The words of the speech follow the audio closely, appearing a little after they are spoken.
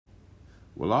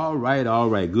Well, all right, all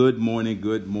right. Good morning,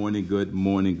 good morning, good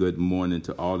morning, good morning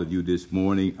to all of you this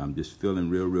morning. I'm just feeling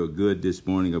real good this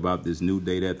morning about this new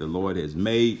day that the Lord has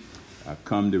made. I've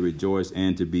come to rejoice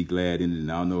and to be glad in it.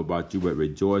 And I don't know about you, but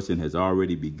rejoicing has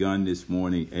already begun this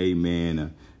morning.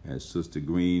 Amen. As Sister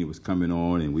Green was coming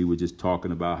on, and we were just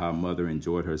talking about how Mother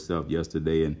enjoyed herself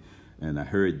yesterday, and I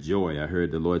heard joy. I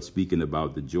heard the Lord speaking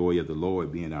about the joy of the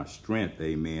Lord being our strength.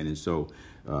 Amen. And so,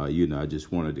 I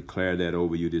just want to declare that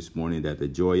over you this morning, that the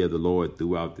joy of the Lord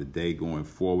throughout the day going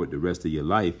forward, the rest of your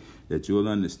life, that you'll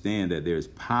understand that there's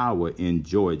power in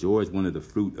joy. Joy is one of the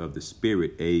fruit of the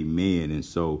Spirit. Amen. And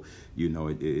so,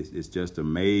 it's just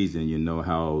amazing,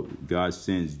 how God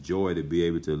sends joy to be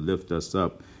able to lift us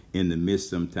up in the midst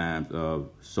sometimes of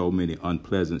so many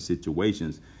unpleasant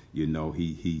situations.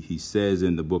 He says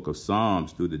in the book of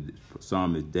Psalms through the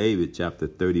psalmist David, chapter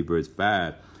 30, verse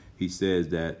 5, he says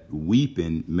that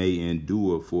weeping may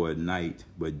endure for a night,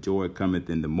 but joy cometh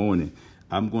in the morning.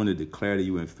 I'm going to declare to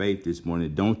you in faith this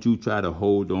morning, don't you try to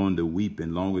hold on to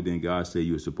weeping longer than God said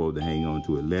you're supposed to hang on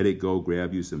to it. Let it go,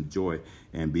 grab you some joy,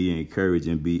 and be encouraged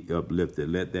and be uplifted.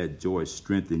 Let that joy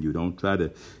strengthen you. Don't try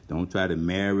to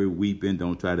marry weeping.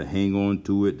 Don't try to hang on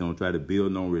to it. Don't try to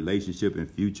build no relationship and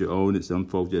future on it. Some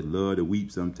folks just love to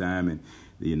weep sometime, and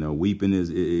weeping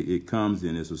it comes,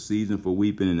 and it's a season for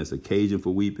weeping and it's occasion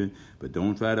for weeping. But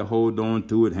don't try to hold on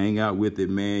to it, hang out with it,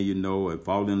 man, and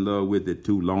fall in love with it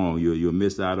too long. You'll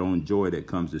miss out on joy that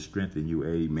comes to strengthen you.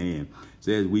 Amen. It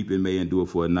says weeping may endure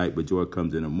for a night, but joy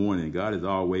comes in the morning. God is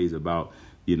always about,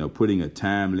 putting a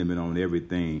time limit on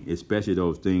everything, especially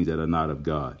those things that are not of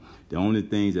God. The only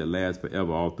things that last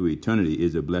forever all through eternity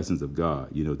is the blessings of God.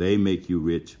 They make you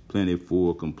rich, plenty,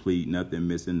 full, complete, nothing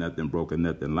missing, nothing broken,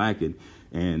 nothing lacking,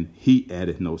 and he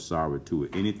addeth no sorrow to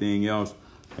it. Anything else,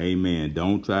 amen,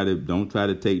 don't try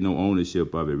to take no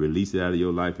ownership of it. Release it out of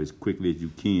your life as quickly as you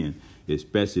can,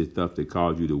 especially stuff that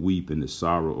cause you to weep and to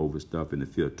sorrow over stuff and to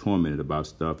feel tormented about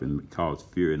stuff and cause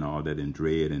fear and all that and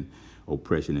dread and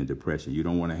oppression and depression. You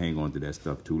don't want to hang on to that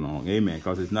stuff too long. Amen.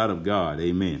 Because it's not of God.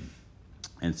 Amen.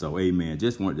 And so, amen.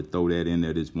 Just wanted to throw that in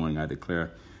there this morning. I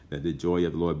declare that the joy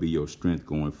of the Lord be your strength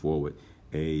going forward.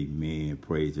 Amen.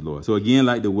 Praise the Lord. So again,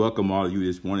 I'd like to welcome all of you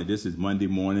this morning. This is Monday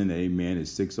morning. Amen.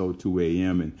 It's 6:02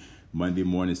 a.m. and Monday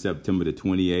morning, September the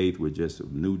 28th. We're just a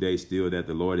new day still that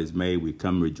the Lord has made. We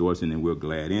come rejoicing and we're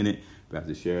glad in it.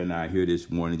 Pastor Sharon and I are here this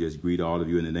morning. Just greet all of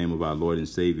you in the name of our Lord and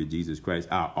Savior, Jesus Christ,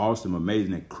 our awesome,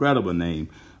 amazing, incredible name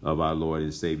of our Lord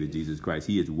and Savior, Jesus Christ.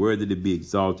 He is worthy to be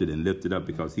exalted and lifted up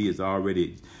because he has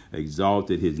already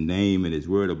exalted his name and his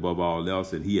word above all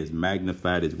else, and he has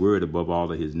magnified his word above all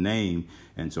of his name.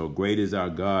 And so great is our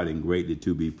God and greatly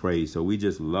to be praised. So we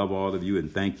just love all of you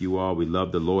and thank you all. We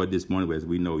love the Lord this morning, as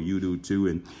we know you do too.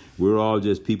 And we're all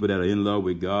just people that are in love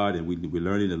with God, and we're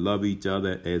learning to love each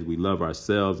other as we love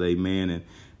ourselves. Amen. And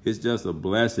it's just a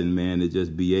blessing, man, to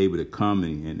just be able to come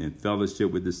and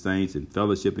fellowship with the saints and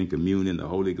fellowship and communion, the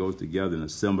Holy Ghost together, and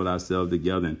assemble ourselves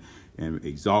together and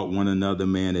exalt one another,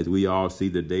 man, as we all see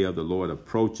the day of the Lord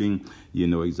approaching,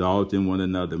 exalting one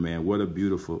another, man. What a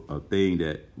beautiful thing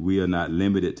that we are not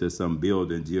limited to some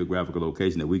building, geographical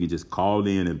location, that we can just call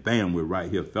in and bam, we're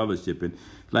right here fellowshipping.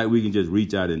 Like we can just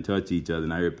reach out and touch each other.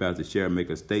 And I heard Pastor Sharon make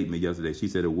a statement yesterday. She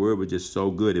said the word was just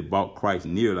so good. It brought Christ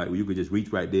near. Like you could just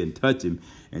reach right there and touch him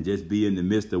and just be in the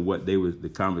midst of what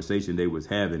the conversation they was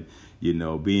having,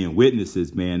 being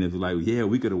witnesses, man. It was like, yeah,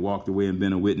 we could have walked away and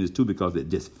been a witness too, because it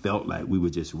just felt like we were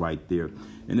just right there.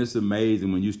 And it's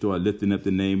amazing when you start lifting up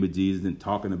the name of Jesus and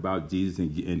talking about Jesus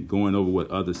and going over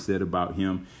what others said about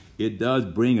him. It does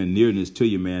bring a nearness to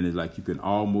you, man. It's like you can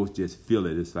almost just feel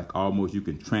it. It's like almost you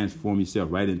can transform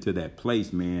yourself right into that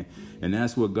place, man. And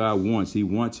that's what God wants. He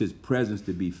wants his presence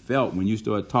to be felt. When you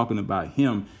start talking about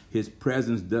him, his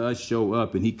presence does show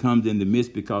up, and he comes in the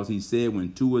midst, because he said,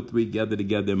 when 2 or 3 gather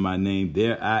together in my name,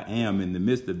 there I am in the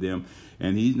midst of them.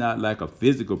 And he's not like a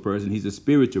physical person. He's a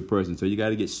spiritual person. So you got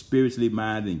to get spiritually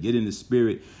minded and get in the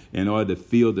spirit in order to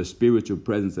feel the spiritual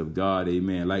presence of God.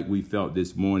 Amen. Like we felt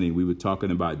this morning, we were talking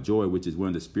about joy, which is one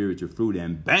of the spiritual fruit.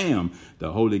 And bam,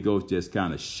 the Holy Ghost just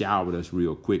kind of showered us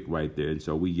real quick right there. And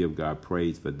so we give God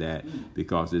praise for that,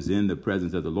 because it's in the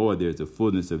presence of the Lord there's a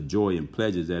fullness of joy and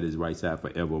pleasures at his right side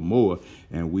forevermore.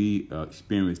 And we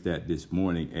experienced that this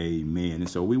morning. Amen. And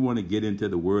so we want to get into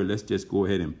the word. Let's just go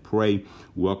ahead and pray.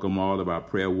 Welcome all of our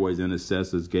prayer warriors,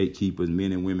 intercessors, gatekeepers,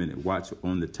 men and women that watch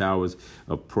on the towers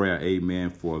of prayer. Amen.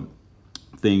 For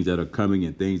things that are coming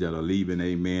and things that are leaving.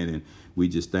 Amen. And we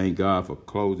just thank God for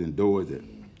closing doors that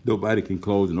nobody can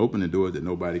close and opening doors that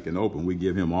nobody can open. We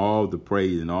give him all the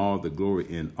praise and all the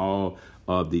glory and all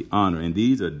of the honor. And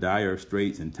these are dire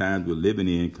straits and times we're living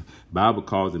in, Bible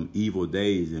calls them evil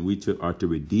days, and we are to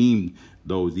redeem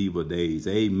those evil days.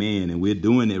 Amen. And we're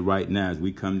doing it right now as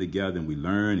we come together and we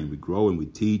learn and we grow and we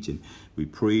teach and we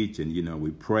preach and,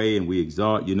 we pray and we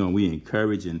exhort, and we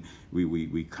encourage and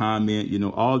we comment.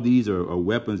 All these are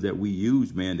weapons that we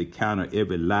use, man, to counter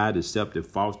every lie, deceptive,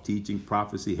 false teaching,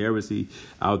 prophecy, heresy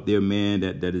out there, man,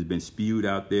 that has been spewed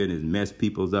out there and has messed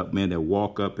people's up, man, that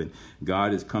walk up and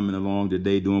God is coming along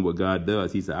today doing what God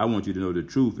does. He said, I want you to know the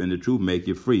truth, and the truth make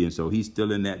you free. And so he's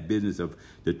still in that business of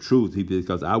the truth,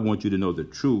 because I want you to know the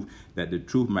truth, that the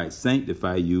truth might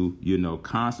sanctify you,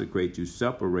 consecrate you,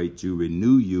 separate you,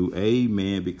 renew you.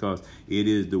 Amen. Because it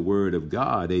is the word of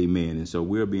God. Amen. And so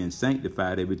we're being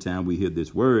sanctified every time we hear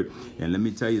this word. And let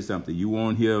me tell you something. You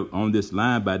won't hear on this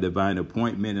line by divine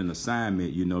appointment and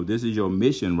assignment. This is your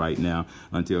mission right now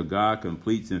until God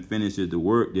completes and finishes the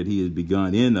work that he has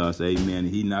begun in us. Amen. And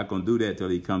he's not going to do that till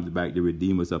he comes back to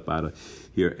redeem us up out of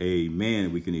here.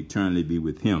 Amen. We can eternally be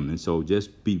with him. And so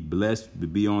just be blessed to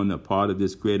be on a part of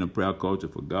this creating prayer culture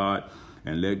for God.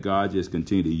 And let God just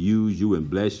continue to use you and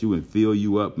bless you and fill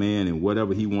you up, man. And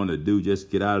whatever he want to do, just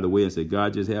get out of the way and say,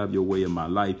 God, just have your way in my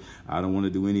life. I don't want to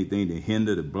do anything to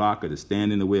hinder, to block, or to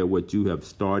stand in the way of what you have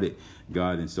started,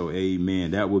 God. And so,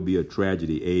 amen. That would be a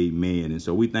tragedy. Amen. And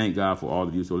so we thank God for all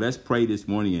of you. So let's pray this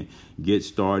morning and get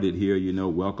started here.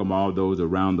 Welcome all those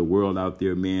around the world out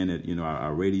there, man, that,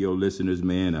 our radio listeners,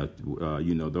 man,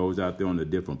 those out there on the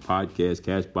different podcasts,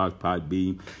 Cashbox,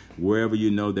 Podbean, wherever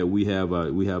that we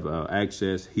have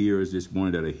access hearers this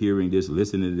morning that are hearing this,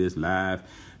 listening to this live.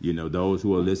 Those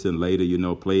who are listening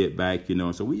later, play it back,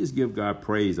 So we just give God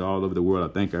praise all over the world.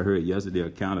 I think I heard yesterday a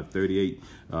count of 38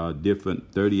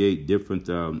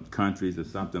 different countries or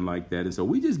something like that. And so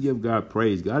we just give God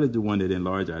praise. God is the one that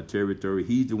enlarges our territory.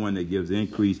 He's the one that gives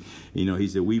increase. He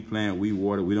said, we plant, we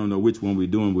water. We don't know which one we're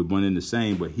doing. We're one in the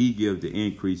same, but he gives the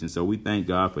increase. And so we thank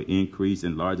God for increase,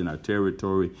 enlarging our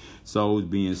territory, souls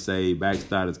being saved,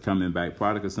 backsliders coming back,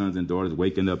 prodigal sons and daughters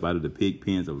waking up out of the pig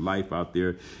pens of life out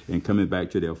there and coming back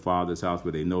to their Father's house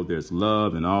where they know there's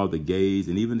love, and all the gays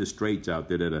and even the straights out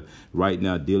there that are right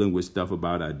now dealing with stuff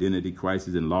about identity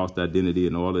crisis and lost identity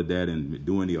and all of that, and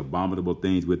doing the abominable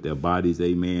things with their bodies.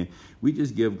 Amen. We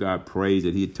just give God praise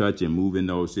that he touch and move in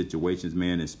those situations,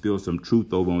 man, and spill some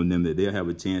truth over on them, that they'll have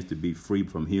a chance to be free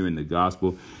from hearing the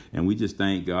gospel. And we just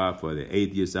thank God for the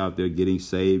atheists out there getting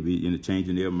saved,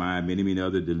 changing their mind. Many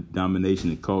other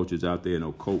denominations and cultures out there,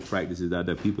 occult practices out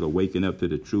there. People are waking up to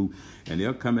the truth, and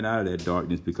they're coming out of that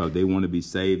darkness because they want to be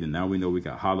saved. And now we know we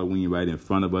got Halloween right in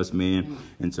front of us, man.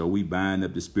 And so we bind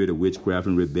up the spirit of witchcraft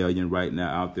and rebellion right now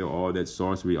out there, all that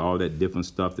sorcery, all that different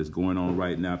stuff that's going on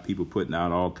right now. People putting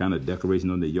out all kind of decoration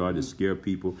on the yard to scare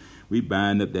people. We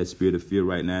bind up that spirit of fear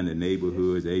right now in the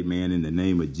neighborhoods, amen, in the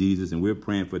name of Jesus. And we're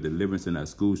praying for deliverance in our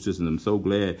school system. I'm so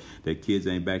glad that kids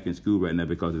ain't back in school right now,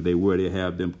 because if they were, they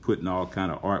have them putting all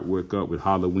kind of artwork up with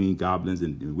Halloween goblins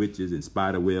and witches and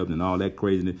spider webs and all that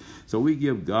craziness. So we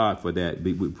give God for that.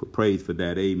 We praise for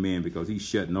that, amen, because he's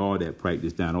shutting all that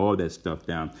practice down, all that stuff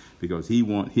down, because he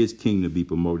wants his kingdom to be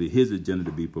promoted, his agenda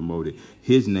to be promoted,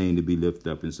 his name to be lifted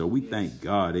up. And so we thank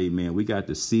God, amen. We got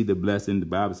to see the blessing. The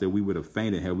Bible said we would have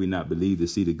fainted had we not believed to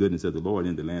see the goodness of the Lord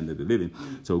in the land of the living.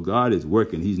 So God is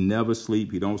working. He's never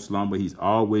sleep. He don't slumber. He's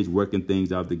always working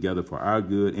things out together for our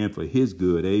good and for his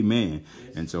good. Amen.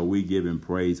 And so we give him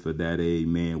praise for that.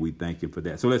 Amen. We thank him for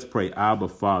that. So let's pray. Abba,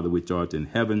 Father, which art in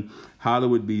heaven,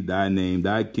 hallowed be thy name.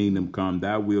 Thy kingdom come.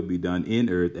 Thy will be done in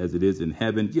earth as it is in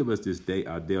heaven. Give us this day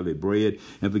our daily bread,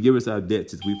 and forgive us our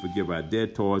debts as we forgive our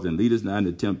debtors, and lead us not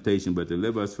into temptation, but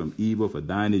deliver us from evil. For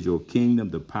thine is your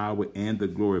kingdom, the power, and the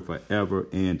glory forever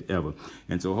and ever.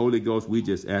 And so, Holy Ghost, we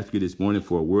just ask you this morning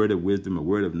for a word of wisdom, a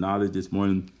word of knowledge this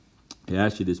morning. I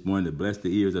ask you this morning to bless the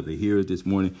ears of the hearers this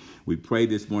morning. We pray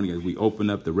this morning as we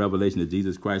open up the revelation of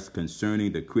Jesus Christ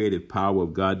concerning the creative power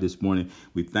of God this morning.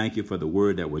 We thank you for the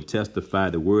word that will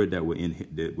testify, the word that will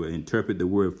interpret the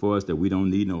word for us, that we don't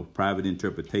need no private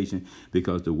interpretation,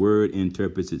 because the word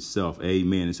interprets itself.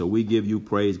 Amen. And so we give you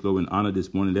praise, glory, and honor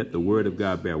this morning. Let the word of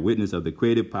God bear witness of the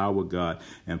creative power of God.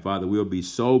 And Father, we'll be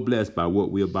so blessed by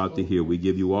what we're about to hear. We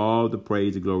give you all the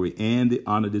praise, the glory, and the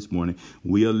honor this morning.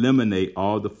 We eliminate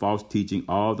all the false teaching,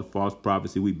 all the false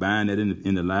prophecy. We bind that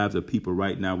in the lives of people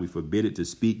right now. We forbid it to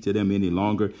speak to them any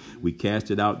longer. We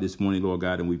cast it out this morning, Lord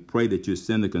God, and we pray that you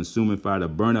send the consuming fire to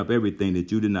burn up everything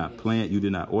that you did not plant, you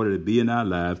did not order to be in our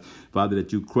lives. Father,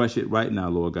 that you crush it right now,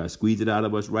 Lord God. Squeeze it out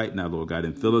of us right now, Lord God,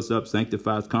 and fill us up,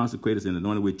 sanctify us, consecrate us, and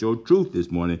anoint us with your truth this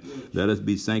morning. Let us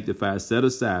be sanctified, set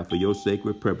aside for your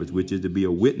sacred purpose, which is to be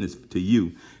a witness to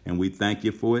you. And we thank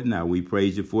you for it now. We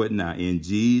praise you for it now. In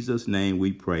Jesus' name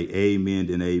we pray. Amen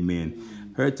and amen.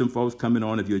 Heard some folks coming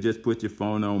on. If you'll just put your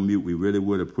phone on mute, we really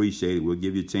would appreciate it. We'll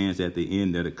give you a chance at the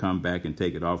end there to come back and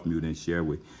take it off mute and share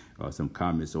with some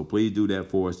comments. So please do that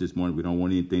for us this morning. We don't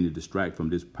want anything to distract from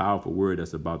this powerful word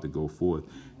that's about to go forth.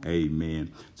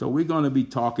 Amen. So we're going to be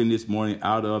talking this morning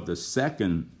out of the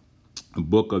second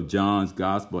book of John's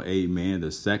Gospel. Amen.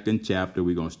 The second chapter.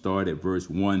 We're going to start at verse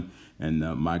 1. And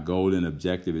my goal and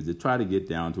objective is to try to get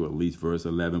down to at least verse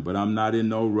 11. But I'm not in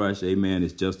no rush. Amen.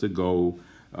 It's just a goal.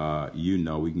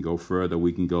 We can go further.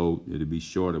 We can go, it'll be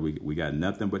shorter. We got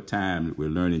nothing but time. We're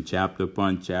learning chapter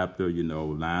upon chapter,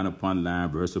 line upon line,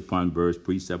 verse upon verse,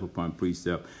 precept upon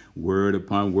precept, word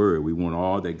upon word. We want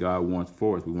all that God wants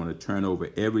for us. We want to turn over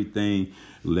everything.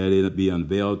 Let it be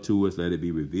unveiled to us. Let it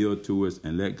be revealed to us,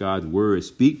 and let God's word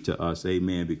speak to us.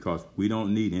 Amen. Because we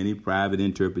don't need any private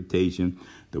interpretation.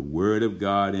 The word of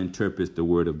God interprets the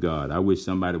word of God. I wish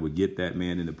somebody would get that,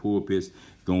 man, in the pulpits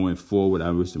going forward. I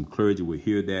wish some clergy would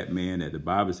hear that, man, that the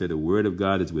Bible said the word of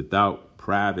God is without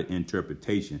private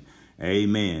interpretation.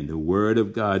 Amen. The word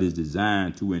of God is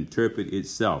designed to interpret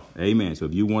itself. Amen. So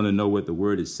if you want to know what the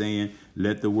word is saying,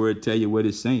 let the word tell you what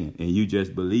it's saying, and you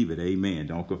just believe it. Amen.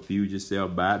 Don't confuse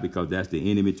yourself by it, because that's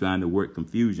the enemy trying to work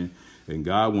confusion. And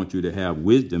God wants you to have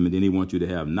wisdom, and then he wants you to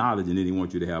have knowledge, and then he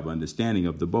wants you to have understanding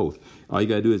of the both. All you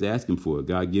got to do is ask him for it.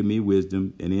 God, give me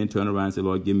wisdom, and then turn around and say,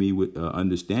 Lord, give me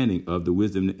understanding of the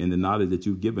wisdom and the knowledge that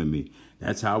you've given me.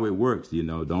 That's how it works.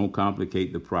 Don't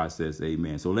complicate the process.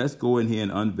 Amen. So let's go in here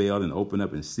and unveil and open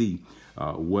up and see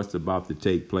what's about to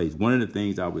take place. One of the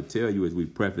things I would tell you as we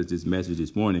preface this message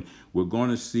this morning, we're going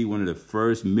to see one of the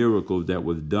first miracles that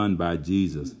was done by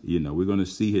Jesus. We're going to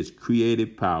see his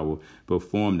creative power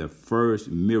perform the first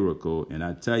miracle. And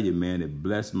I tell you, man, it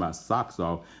blessed my socks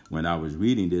off when I was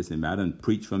reading this. And I done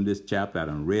preached from this chapter. I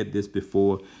done read this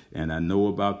before, and I know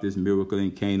about this miracle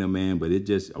in Cana, man, but it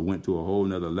just went to a whole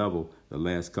nother level the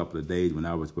last couple of days when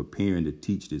I was preparing to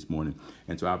teach this morning.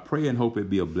 And so I pray and hope it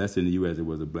be a blessing to you as it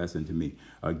was a blessing to me.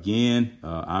 Again,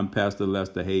 I'm Pastor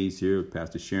Lester Hayes here.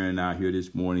 Pastor Sharon and I are here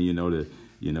this morning,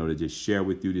 to just share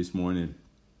with you this morning,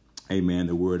 amen,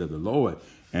 the word of the Lord.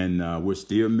 And we're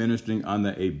still ministering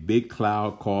under a big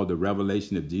cloud called the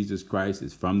Revelation of Jesus Christ.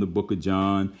 It's from the book of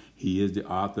John. He is the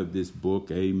author of this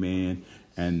book. Amen.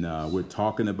 And we're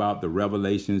talking about the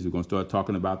revelations. We're going to start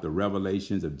talking about the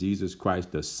revelations of Jesus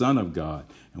Christ, the Son of God.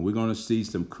 And we're going to see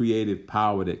some creative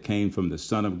power that came from the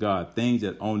Son of God, things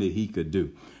that only he could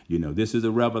do. This is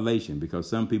a revelation, because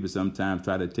some people sometimes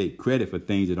try to take credit for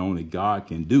things that only God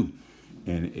can do.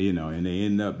 And, and they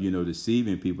end up,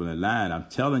 deceiving people and lying. I'm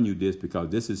telling you this because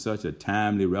this is such a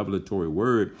timely revelatory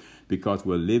word, because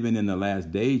we're living in the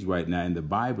last days right now. And the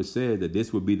Bible says that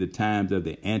this will be the times of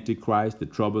the Antichrist, the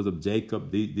troubles of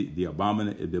Jacob, the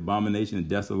abomination and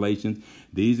desolations.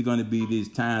 These are going to be these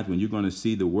times when you're going to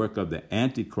see the work of the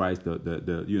Antichrist,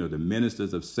 the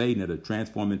ministers of Satan that are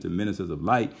transformed into ministers of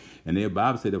light. And the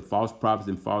Bible says the false prophets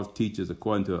and false teachers,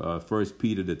 according to 1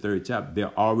 Peter, the 3rd chapter,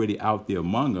 they're already out there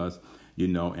among us.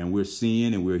 And we're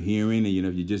seeing and we're hearing. And,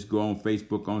 if you just go on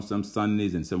Facebook on some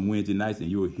Sundays and some Wednesday nights,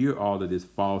 and you will hear all of this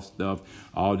false stuff,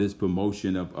 all this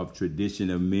promotion of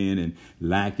tradition of men, and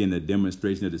lacking the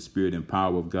demonstration of the Spirit and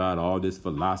power of God, all this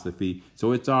philosophy.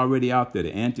 So it's already out there.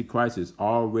 The Antichrist is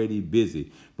already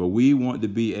busy. But we want to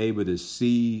be able to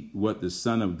see what the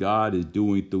Son of God is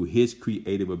doing through his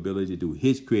creative ability, through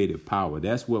his creative power.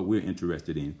 That's what we're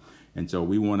interested in. And so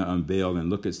we want to unveil and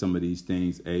look at some of these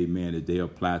things, amen, that they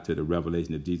apply to the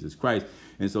revelation of Jesus Christ.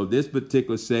 And so this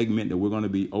particular segment that we're going to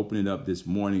be opening up this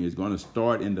morning is going to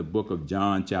start in the book of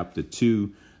John, chapter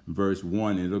 2, verse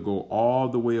 1. And it'll go all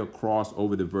the way across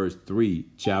over to verse 3,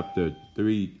 chapter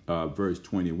 3, verse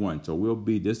 21. So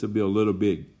this will be a little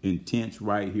bit intense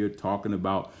right here, talking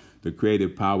about the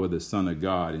creative power of the Son of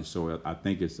God. And so I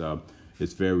think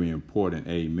it's very important.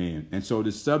 Amen. And so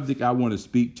the subject I want to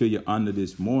speak to you under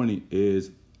this morning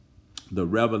is the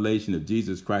revelation of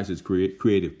Jesus Christ's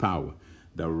creative power.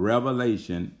 The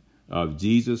revelation of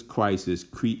Jesus Christ's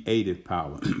creative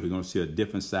power. We're going to see a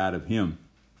different side of him,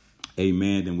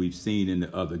 amen, than we've seen in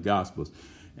the other Gospels.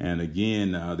 And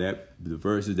again, the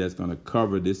verses that's going to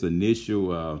cover this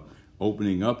initial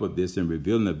opening up of this and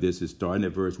revealing of this is starting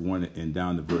at verse 1 and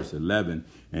down to verse 11,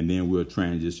 and then we'll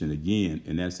transition again,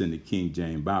 and that's in the King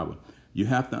James Bible. You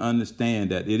have to understand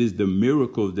that it is the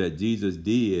miracles that Jesus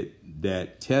did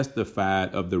that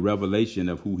testified of the revelation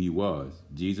of who he was.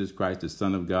 Jesus Christ, the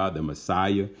Son of God, the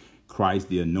Messiah, Christ,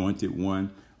 the Anointed One.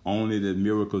 Only the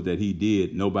miracles that he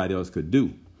did, nobody else could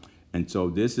do. And so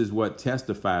this is what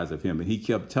testifies of him. And he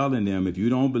kept telling them, if you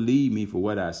don't believe me for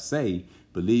what I say,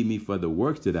 believe me for the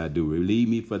works that I do. Believe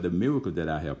me for the miracles that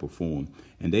I have performed.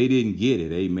 And they didn't get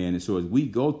it. Amen. And so as we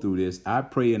go through this, I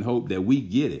pray and hope that we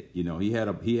get it. You know, he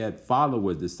had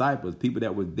followers, disciples, people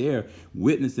that were there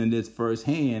witnessing this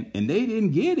firsthand, and they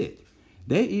didn't get it.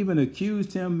 They even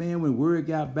accused him, man, when word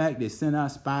got back, they sent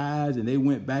out spies and they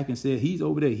went back and said, he's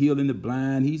over there healing the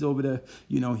blind. He's over there,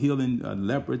 healing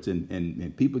leopards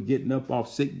and people getting up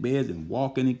off sick beds and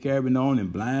walking and carrying on,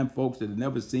 and blind folks that had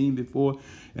never seen before.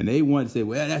 And they wanted to say,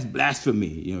 well, that's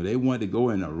blasphemy. They wanted to go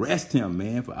and arrest him,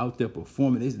 man, for out there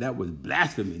performing. They said that was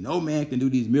blasphemy. No man can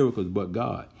do these miracles but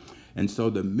God. And so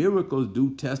the miracles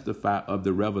do testify of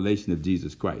the revelation of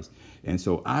Jesus Christ. And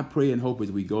so I pray and hope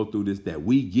as we go through this that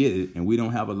we get it and we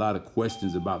don't have a lot of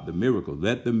questions about the miracle.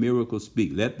 Let the miracle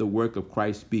speak. Let the work of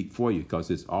Christ speak for you,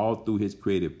 because it's all through his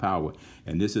creative power.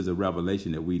 And this is a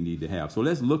revelation that we need to have. So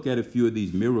let's look at a few of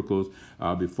these miracles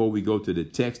before we go to the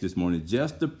text this morning,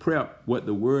 just to prep what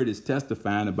the word is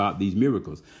testifying about these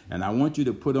miracles. And I want you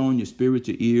to put on your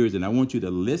spiritual ears, and I want you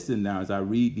to listen now as I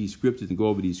read these scriptures and go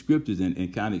over these scriptures and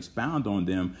kind of expound on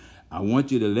them. I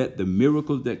want you to let the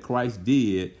miracles that Christ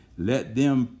did, let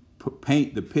them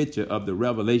paint the picture of the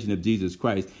revelation of Jesus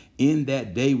Christ in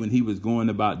that day when he was going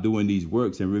about doing these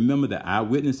works. And remember, the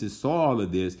eyewitnesses saw all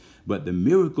of this, but the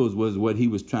miracles was what he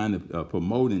was trying to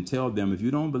promote and tell them. If you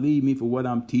don't believe me for what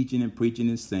I'm teaching and preaching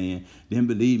and saying, then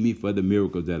believe me for the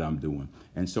miracles that I'm doing.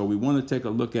 And so we want to take a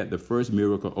look at the first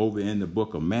miracle over in the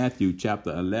book of Matthew,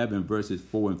 chapter 11, verses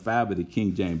 4 and 5 of the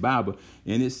King James Bible.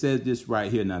 And it says this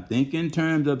right here. Now, think in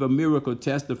terms of a miracle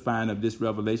testifying of this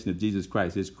revelation of Jesus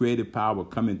Christ, his creative power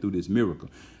coming through this miracle.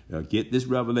 Get this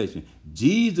revelation.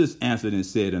 Jesus answered and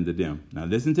said unto them. Now,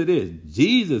 listen to this.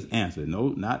 Jesus answered. No,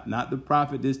 not the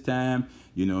prophet this time.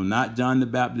 Not John the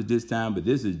Baptist this time, but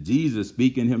this is Jesus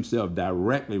speaking himself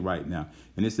directly right now.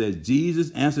 And it says,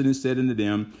 Jesus answered and said unto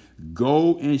them,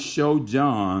 go and show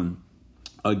John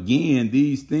again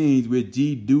these things which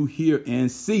ye do hear and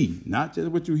see. Not just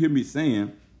what you hear me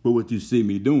saying, but what you see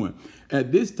me doing.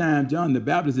 At this time, John the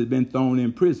Baptist has been thrown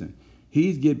in prison.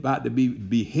 He's about to be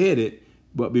beheaded.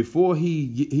 But before he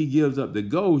gives up the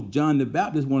ghost, John the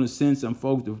Baptist want to send some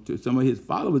folks, to some of his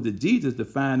followers, to Jesus, to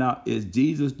find out, is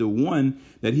Jesus the one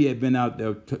that he had been out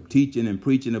there teaching and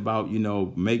preaching about,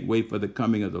 make way for the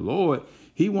coming of the Lord.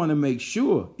 He want to make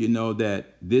sure, that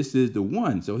this is the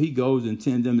one. So he goes and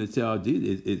sends them to tell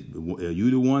Jesus, are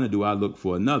you the one, or do I look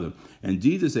for another? And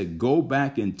Jesus said, go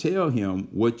back and tell him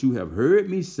what you have heard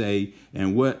me say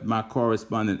and what my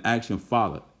corresponding action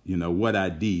followed, what I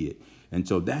did. And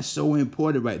so that's so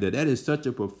important right there. That is such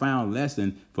a profound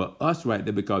lesson for us right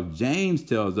there, because James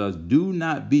tells us, do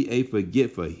not be a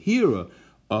forgetful hearer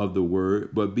of the word,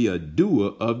 but be a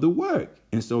doer of the work.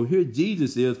 And so here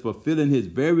Jesus is fulfilling his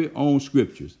very own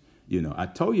scriptures. I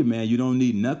told you, man, you don't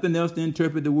need nothing else to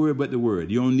interpret the word but the word.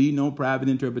 You don't need no private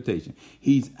interpretation.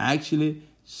 He's actually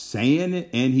saying it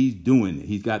and he's doing it.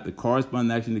 He's got the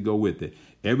corresponding action to go with it.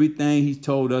 Everything he's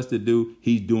told us to do,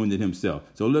 he's doing it himself.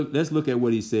 So let's look at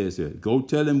what he says here. Go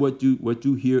tell him what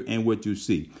you hear and what you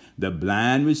see. The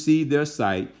blind receive their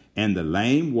sight, and the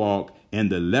lame walk, and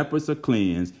the lepers are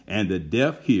cleansed, and the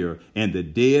deaf hear, and the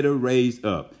dead are raised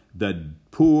up. The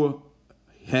poor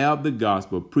have the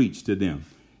gospel preached to them.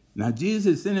 Now, Jesus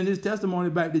is sending his testimony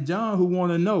back to John, who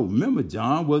want to know. Remember,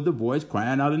 John was the voice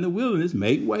crying out in the wilderness,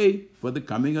 make way for the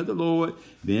coming of the Lord.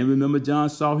 Then remember, John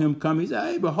saw him come. He said,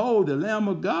 hey, behold, the Lamb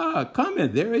of God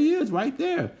coming. There he is right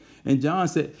there. And John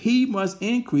said, he must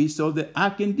increase so that I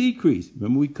can decrease.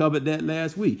 Remember, we covered that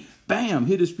last week. Bam,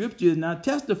 here the scripture is now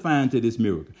testifying to this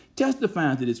miracle,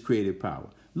 testifying to this creative power.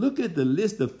 Look at the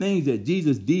list of things that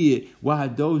Jesus did while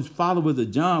those followers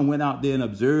of John went out there and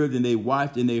observed, and they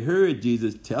watched and they heard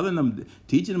Jesus telling them,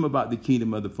 teaching them about the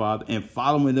kingdom of the Father, and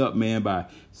following up, man, by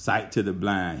sight to the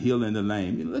blind, healing the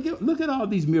lame. Look at all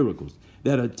these miracles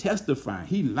that are testifying.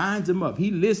 He lines them up.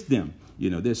 He lists them.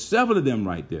 There's several of them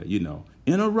right there,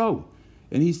 in a row.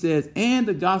 And he says, and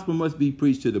the gospel must be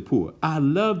preached to the poor. I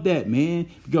love that, man,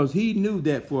 because he knew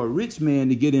that for a rich man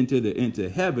to get into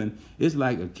heaven, it's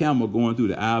like a camel going through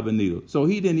the eye of a needle. So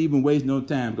he didn't even waste no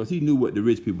time, because he knew what the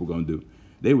rich people were going to do.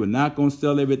 They were not going to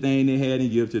sell everything they had and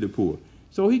give to the poor.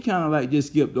 So he kind of like just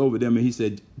skipped over them, and he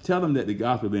said, tell them that the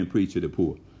gospel been preached to the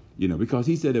poor. Because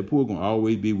he said the poor going to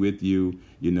always be with you.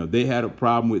 They had a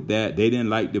problem with that. They didn't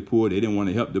like the poor. They didn't want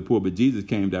to help the poor. But Jesus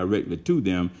came directly to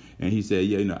them. And he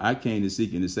said, I came to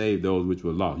seek and to save those which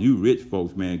were lost. You rich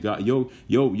folks, man, God,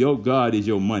 your God is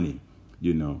your money,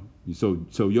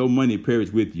 So your money perish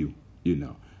with you,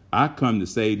 I come to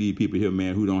save these people here,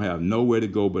 man, who don't have nowhere to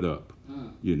go but up.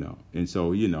 You know, and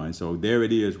so, and so there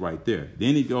it is right there.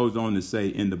 Then he goes on to say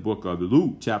in the book of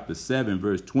Luke, chapter 7,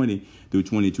 verse 20 through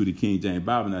 22, the King James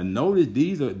Bible. Now, notice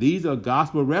these are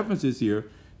gospel references here,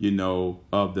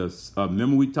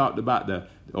 remember we talked about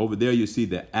over there you see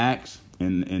the Acts,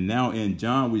 and now in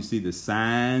John we see the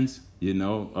signs,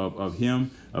 of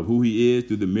him, of who he is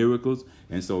through the miracles.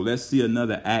 And so let's see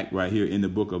another act right here in the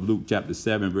book of Luke, chapter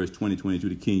 7, verse 20, 22,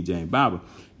 the King James Bible.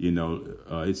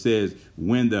 It says,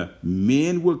 when the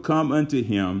men would come unto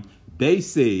him, they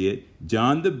said,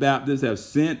 John the Baptist hath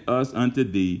sent us unto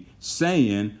thee,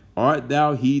 saying, art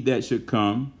thou he that should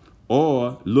come,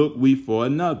 or look we for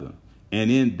another? And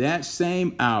in that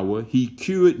same hour he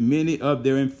cured many of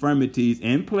their infirmities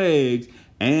and plagues,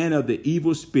 and of the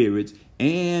evil spirits,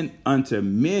 and unto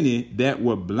many that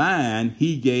were blind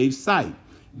he gave sight.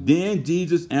 Then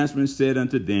Jesus answering said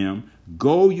unto them,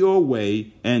 go your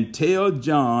way and tell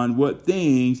John what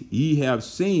things ye have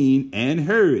seen and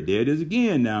heard. There it is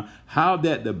again now. How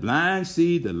that the blind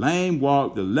see, the lame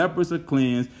walk, the lepers are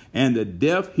cleansed, and the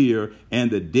deaf hear,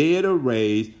 and the dead are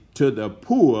raised. To the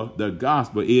poor the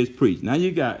gospel is preached. Now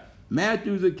you got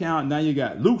Matthew's account. Now you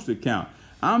got Luke's account.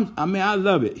 I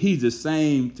love it. He's the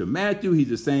same to Matthew. He's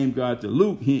the same God to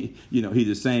Luke. He's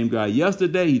the same God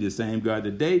yesterday. He's the same God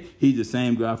today. He's the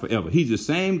same God forever. He's the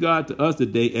same God to us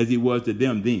today as he was to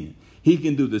them then. He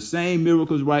can do the same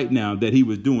miracles right now that he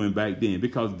was doing back then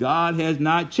because God has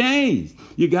not changed.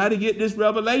 You got to get this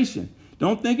revelation.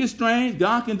 Don't think it's strange.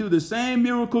 God can do the same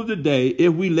miracle today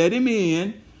if we let him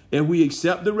in. If we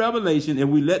accept the revelation, if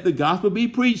we let the gospel be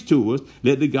preached to us,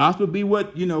 let the gospel be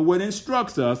what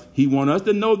instructs us. He wants us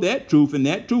to know that truth, and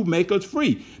that truth make us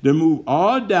free. To remove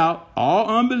all doubt, all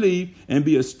unbelief, and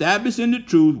be established in the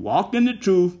truth, walk in the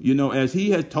truth, as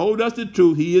he has told us the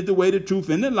truth. He is the way, the truth,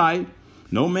 and the life.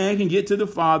 No man can get to the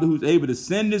Father who's able to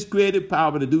send this creative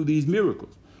power to do these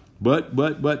miracles, but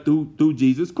through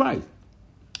Jesus Christ.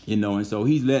 And so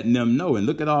he's letting them know. And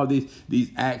look at all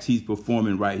these acts he's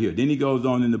performing right here. Then he goes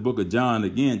on in the book of John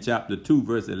again, chapter 2,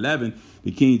 verse 11,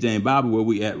 the King James Bible, where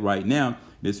we at right now.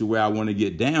 This is where I want to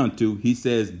get down to. He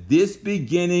says, this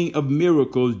beginning of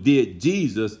miracles did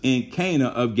Jesus in Cana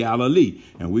of Galilee.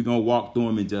 And we're going to walk through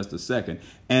them in just a second.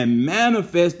 And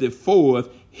manifested forth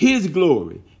his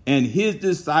glory, and his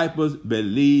disciples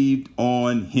believed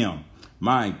on him.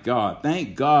 My God,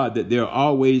 thank God that there are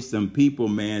always some people,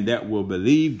 man, that will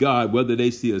believe God, whether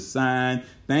they see a sign.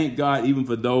 Thank God even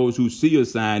for those who see a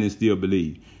sign and still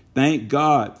believe. Thank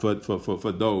God for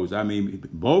those. I mean,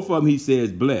 both of them, he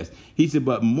says, blessed. He said,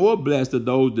 but more blessed are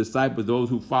those disciples, those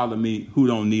who follow me, who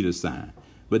don't need a sign.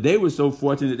 But they were so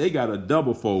fortunate, they got a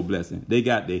double-fold blessing. They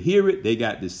got to hear it, they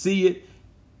got to see it,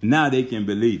 now they can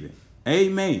believe it.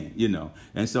 Amen.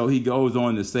 And so he goes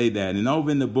on to say that. And over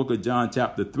in the book of John,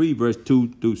 chapter 3, verse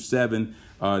 2 through 7,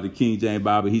 the King James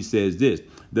Bible, he says this: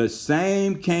 the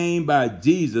same came by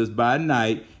Jesus by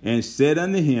night and said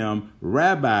unto him,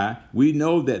 Rabbi, we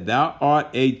know that thou art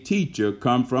a teacher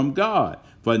come from God.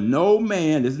 For no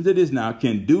man, listen to this now,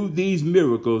 can do these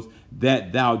miracles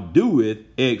that thou doest,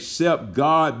 except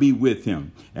God be with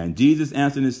him. And Jesus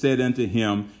answered and said unto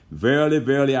him, verily,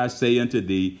 verily, I say unto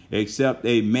thee, except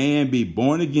a man be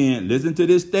born again, listen to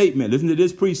this statement, listen to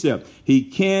this precept, he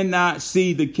cannot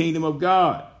see the kingdom of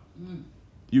God.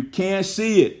 You can't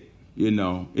see it.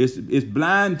 It's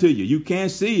blind to you. You can't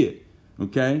see it.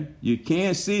 Okay, you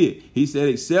can't see it. He said,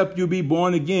 except you be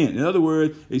born again. In other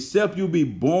words, except you be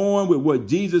born with what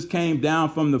Jesus came down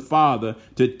from the Father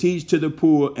to teach to the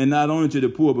poor, and not only to the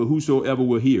poor, but whosoever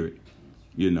will hear it.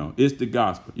 It's the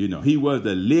gospel. He was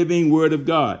the living word of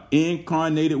God,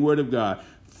 incarnated word of God,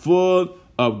 full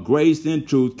of grace and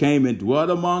truth, came and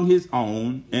dwelt among his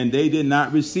own, and they did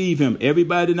not receive him.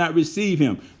 Everybody did not receive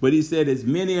him. But he said, as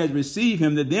many as receive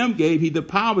him, to them gave he the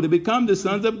power to become the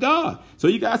sons of God. So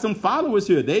you got some followers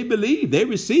here. They believe, they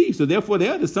receive. So therefore,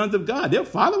 they're the sons of God. They're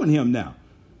following him now.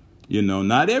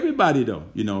 Not everybody, though.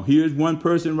 Here's one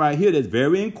person right here that's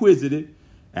very inquisitive,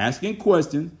 asking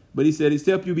questions. But he said,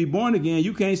 except you be born again,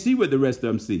 you can't see what the rest of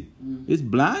them see. It's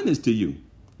blindness to you,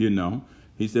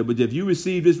 He said, but if you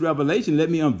receive this revelation,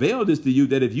 let me unveil this to you,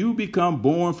 that if you become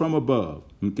born from above,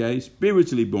 okay,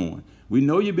 spiritually born, we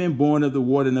know you've been born of the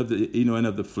water and of the, and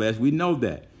of the flesh. We know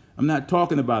that. I'm not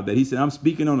talking about that. He said, I'm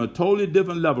speaking on a totally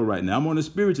different level right now. I'm on a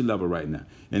spiritual level right now.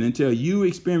 And until you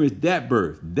experience that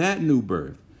birth, that new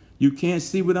birth, you can't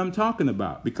see what I'm talking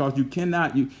about, because you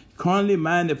carnally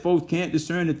minded folks can't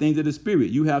discern the things of the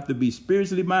spirit. You have to be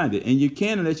spiritually minded, and you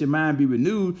can't unless your mind be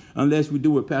renewed, unless we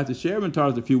do what Pastor Sharon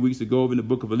taught us a few weeks ago over in the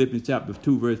book of Philippians chapter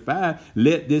 2, verse 5.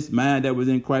 Let this mind that was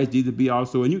in Christ Jesus be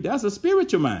also in you. That's a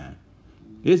spiritual mind.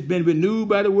 It's been renewed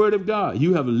by the word of God.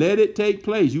 You have let it take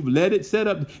place. You've let it set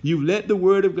up. You've let the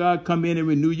word of God come in and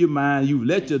renew your mind. You've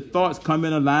let your thoughts come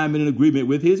in alignment and agreement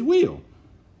with his will.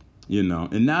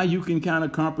 And now you can kind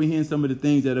of comprehend some of the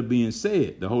things that are being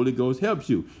said. The Holy Ghost helps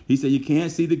you. He said you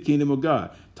can't see the kingdom of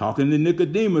God. Talking to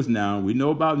Nicodemus now. We know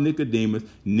about Nicodemus.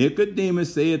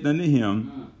 Nicodemus saith unto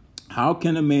him, how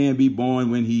can a man be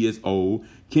born when he is old?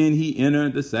 Can he enter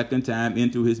the second time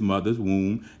into his mother's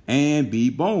womb and be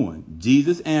born?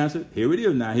 Jesus answered, here it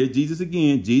is now, here's Jesus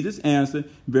again. Jesus answered,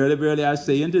 verily, verily, I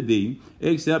say unto thee,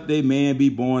 except a man be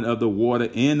born of the water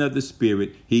and of the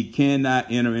Spirit, he cannot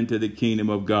enter into the kingdom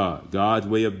of God. God's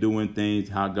way of doing things,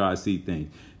 how God sees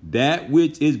things. That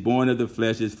which is born of the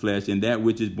flesh is flesh, and that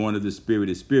which is born of the Spirit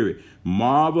is spirit.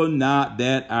 Marvel not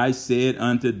that I said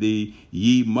unto thee,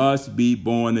 ye must be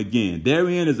born again.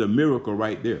 Therein is a miracle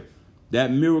right there. That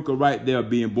miracle right there,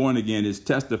 being born again, is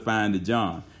testifying to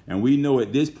John. And we know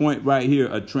at this point right here,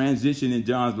 a transition in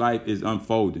John's life is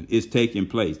unfolding. It's taking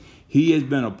place. He has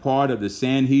been a part of the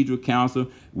Sanhedrin Council,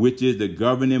 which is the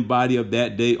governing body of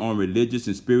that day on religious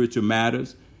and spiritual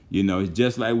matters. It's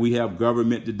just like we have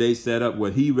government today set up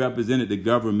where he represented the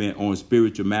government on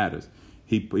spiritual matters.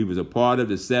 He was a part of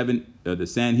the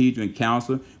Sanhedrin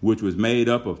Council, which was made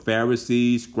up of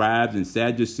Pharisees, scribes, and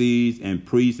Sadducees, and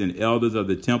priests and elders of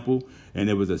the temple. And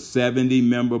it was a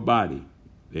 70-member body.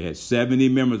 They had 70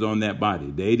 members on that body.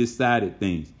 They decided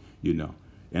things, And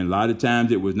a lot of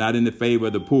times it was not in the favor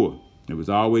of the poor. It was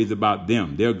always about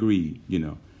them, their greed,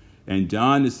 And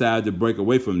John decided to break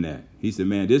away from that. He said,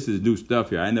 man, this is new stuff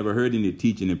here. I never heard any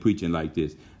teaching and preaching like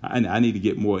this. I need to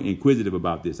get more inquisitive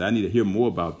about this. I need to hear more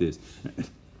about this.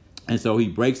 And so he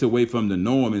breaks away from the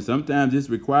norm. And sometimes it's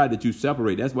required that you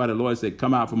separate. That's why the Lord said,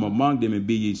 come out from among them and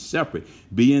be ye separate.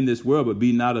 Be in this world, but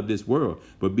be not of this world.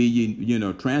 But be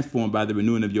ye, transformed by the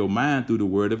renewing of your mind through the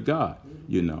word of God.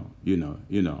 Be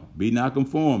not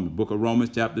conformed. Book of Romans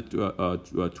chapter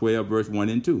 12, verse 1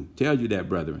 and 2 tells you that,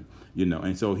 brethren.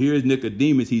 And so here's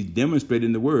Nicodemus. He's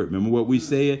demonstrating the word. Remember what we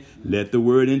said? Let the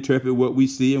word interpret what we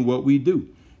see and what we do.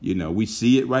 We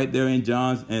see it right there in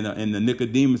John's and the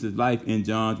Nicodemus's life in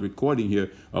John's recording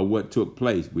here of what took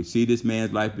place. We see this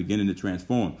man's life beginning to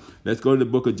transform. Let's go to the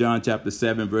book of John chapter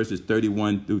 7, verses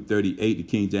 31 through 38, the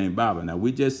King James Bible. Now,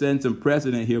 we just setting some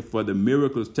precedent here for the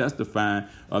miracles testifying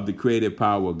of the creative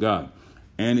power of God.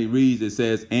 And it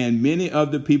says, and many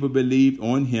of the people believed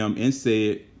on him and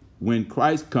said, when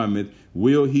Christ cometh,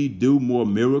 will he do more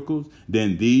miracles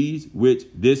than these which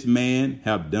this man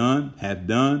hath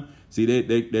done? See,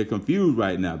 they're confused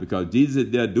right now because Jesus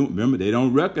is there doing, remember, they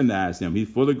don't recognize him. He's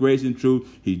full of grace and truth.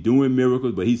 He's doing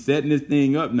miracles, but he's setting this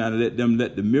thing up now to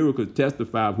let the miracles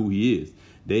testify of who he is.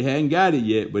 They hadn't got it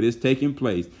yet, but it's taking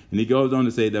place. And he goes on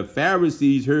to say, the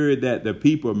Pharisees heard that the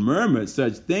people murmured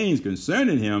such things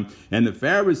concerning him, and the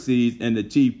Pharisees and the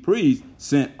chief priests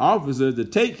sent officers to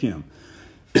take him.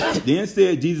 Then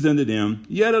said Jesus unto them,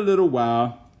 yet a little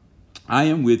while I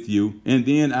am with you, and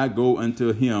then I go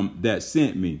unto him that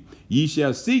sent me. Ye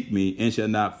shall seek me, and shall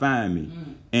not find me.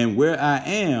 And where I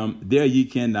am, there ye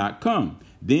cannot come.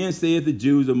 Then saith the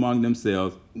Jews among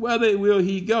themselves, whither will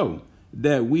he go,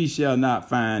 that we shall not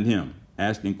find him?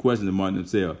 Asking questions among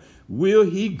themselves. Will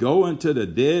he go unto the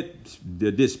dead,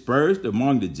 the dispersed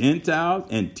among the Gentiles,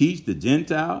 and teach the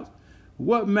Gentiles?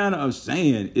 What manner of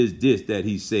saying is this that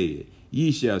he said?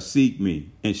 Ye shall seek me,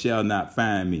 and shall not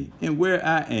find me. And where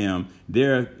I am,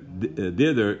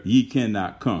 thither ye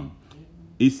cannot come.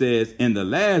 He says, in the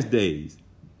last days,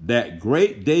 that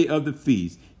great day of the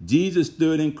feast, Jesus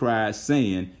stood and cried,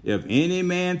 saying, if any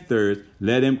man thirst,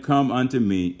 let him come unto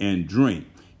me and drink.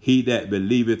 He that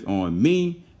believeth on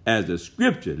me, as the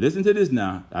scripture. Listen to this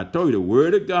now. I told you the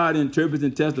word of God interprets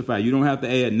and testifies. You don't have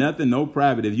to add nothing, no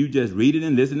private. If you just read it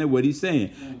and listen to what he's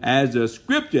saying. As the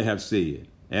scripture have said,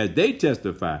 as they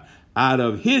testify, out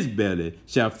of his belly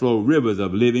shall flow rivers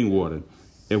of living water.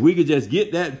 If we could just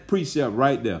get that precept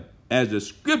right there. As the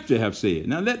scripture have said.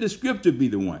 Now let the scripture be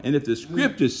the one. And if the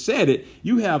scripture said it,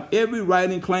 you have every right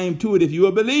and claim to it if you're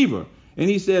a believer. And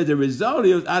he says the result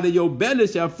is out of your belly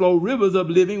shall flow rivers of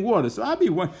living water. So I be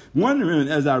wondering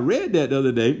as I read that the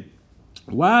other day,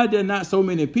 why are there not so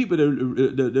many people,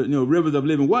 the rivers of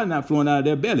living water not flowing out of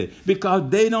their belly? Because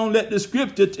they don't let the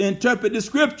scripture interpret the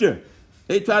scripture.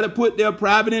 They try to put their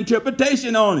private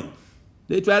interpretation on it.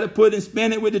 They try to put and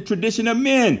spin it with the tradition of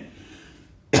men.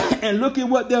 And look at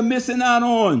what they're missing out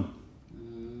on.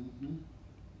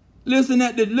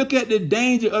 Look at the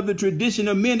danger of the tradition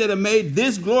of men that have made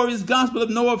this glorious gospel of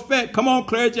no effect. Come on,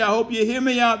 clergy, I hope you hear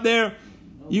me out there.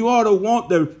 You ought to want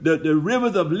the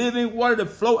rivers of living water to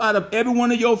flow out of every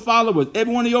one of your followers,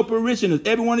 every one of your parishioners,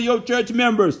 every one of your church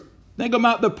members. Think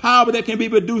about the power that can be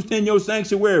produced in your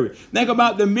sanctuary. Think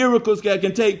about the miracles that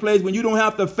can take place when you don't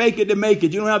have to fake it to make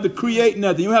it. You don't have to create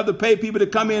nothing. You don't have to pay people to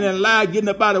come in and lie getting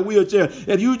up out of a wheelchair.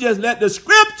 If you just let the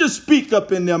scripture speak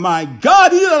up in there, my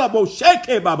God, it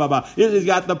has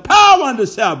got the power unto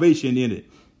salvation in it.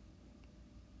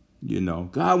 You know,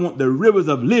 God wants the rivers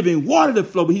of living water to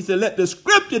flow, but he said, let the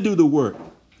scripture do the work.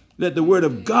 Let the word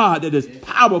of God that is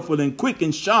powerful and quick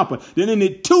and sharper than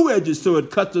any two-edged sword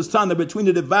cuts asunder between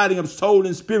the dividing of soul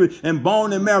and spirit and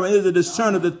bone and marrow, and is a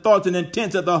discerner of the thoughts and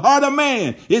intents of the heart of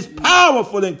man. It's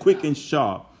powerful and quick and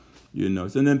sharp. You know,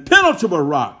 it's an impenetrable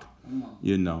rock,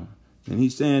 you know. And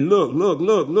he's saying,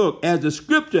 look, as the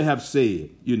scripture have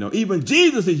said, you know, even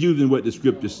Jesus is using what the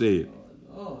scripture said.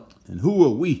 And who are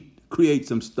we to create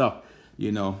some stuff,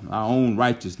 you know, our own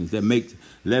righteousness that makes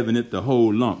leaveneth the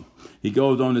whole lump? He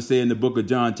goes on to say in the book of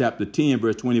John, chapter 10,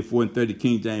 verse 24 and 30,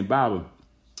 King James Bible,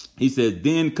 he says,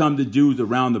 then come the Jews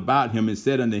around about him and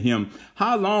said unto him,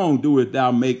 how long doest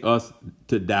thou make us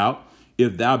to doubt?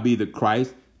 If thou be the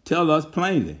Christ, tell us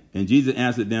plainly. And Jesus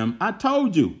answered them, I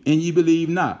told you, and ye believe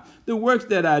not. The works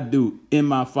that I do in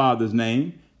my Father's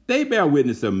name, they bear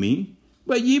witness of me,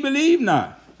 but ye believe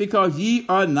not, because ye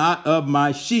are not of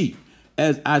my sheep.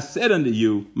 As I said unto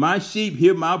you, my sheep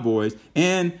hear my voice,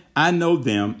 and I know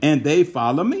them, and they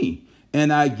follow me.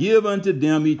 And I give unto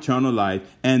them eternal life,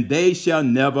 and they shall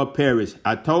never perish.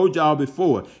 I told y'all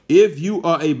before, if you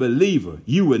are a believer,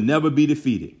 you will never be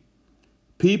defeated.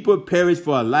 People perish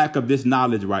for a lack of this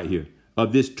knowledge right here,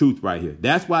 of this truth right here.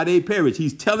 That's why they perish.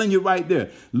 He's telling you right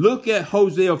there. Look at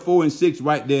Hosea 4 and 6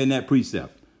 right there in that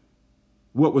precept.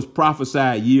 What was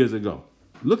prophesied years ago.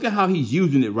 Look at how he's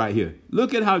using it right here.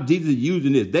 Look at how Jesus is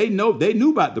using this. They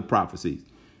knew about the prophecies.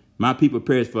 My people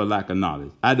perish for a lack of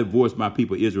knowledge. I divorced my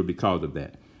people Israel because of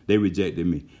that. They rejected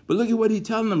me. But look at what he's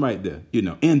telling them right there. You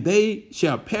know, and they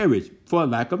shall perish for a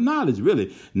lack of knowledge,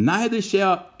 really. Neither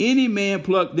shall any man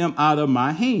pluck them out of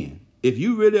my hand. If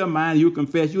you really are mine, you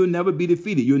confess, you'll never be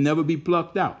defeated. You'll never be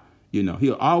plucked out. You know,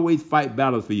 he'll always fight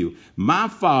battles for you. My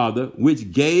Father,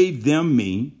 which gave them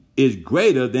me, is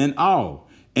greater than all.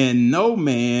 And no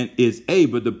man is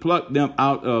able to pluck them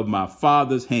out of my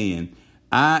Father's hand.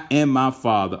 I and my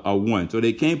Father are one. So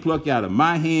they can't pluck you out of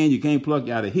my hand. You can't pluck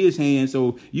you out of his hand.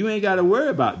 So you ain't got to worry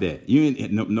about that. You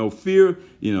ain't no fear,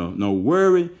 you know, no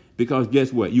worry, because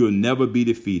guess what? You'll never be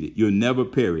defeated. You'll never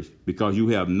perish because you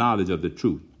have knowledge of the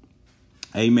truth.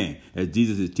 Amen. As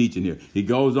Jesus is teaching here. He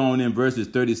goes on in verses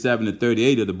 37 to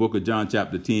 38 of the book of John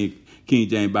chapter 10, King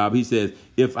James Bible. He says,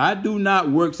 if I do not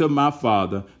works of my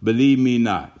Father, believe me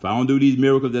not. If I don't do these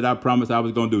miracles that I promised I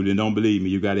was going to do, then don't believe me.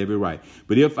 You got every right.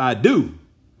 But if I do,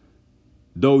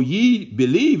 though ye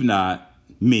believe not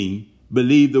me,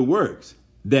 believe the works,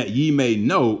 that ye may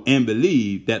know and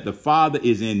believe that the Father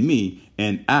is in me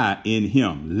and I in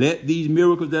him. Let these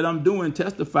miracles that I'm doing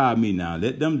testify me now.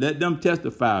 Let them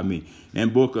testify me. In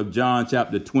book of John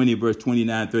chapter 20, verse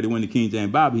 29, 31, the King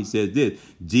James Bible, he says this,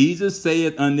 Jesus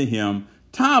saith unto him,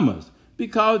 Thomas,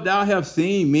 because thou hast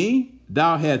seen me,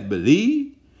 thou hast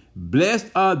believed.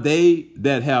 Blessed are they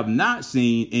that have not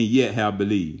seen and yet have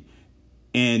believed.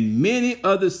 And many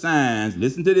other signs,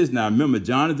 listen to this now. Remember,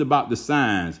 John is about the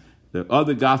signs. The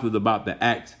other gospel is about the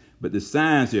acts. But the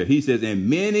signs here, he says, and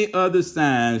many other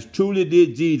signs truly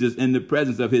did Jesus in the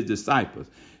presence of his disciples.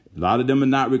 A lot of them are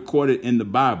not recorded in the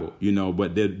Bible, you know,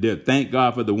 but they're thank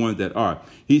God for the ones that are.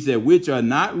 He said, which are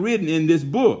not written in this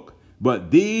book,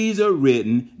 but these are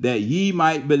written that ye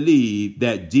might believe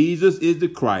that Jesus is the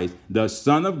Christ, the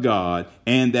Son of God,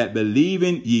 and that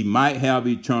believing ye might have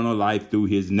eternal life through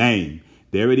his name.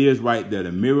 There it is right there.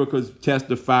 The miracles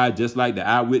testify just like the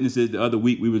eyewitnesses the other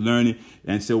week we were learning.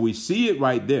 And so we see it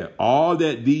right there. All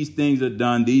that these things are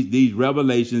done, these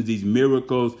revelations, these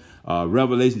miracles,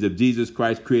 revelations of Jesus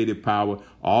Christ's creative power,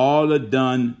 all are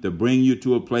done to bring you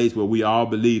to a place where we all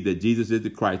believe that Jesus is the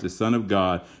Christ, the Son of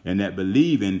God, and that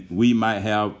believing we might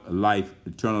have life,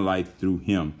 eternal life through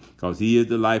him, because he is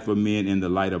the life of men and the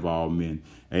light of all men.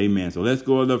 Amen. So let's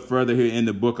go a little further here in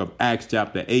the book of Acts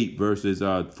chapter 8, verses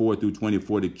 4 through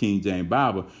 24, the King James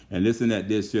Bible. And listen at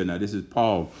this here. Now, this is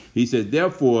Paul. He says,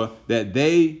 therefore, that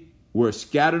they were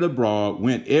scattered abroad,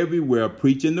 went everywhere,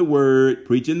 preaching the word,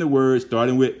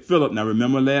 starting with Philip. Now,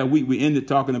 remember last week we ended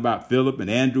talking about Philip and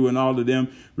Andrew and all of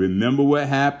them. Remember what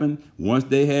happened once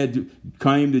they had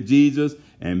came to Jesus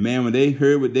And man, when they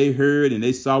heard what they heard and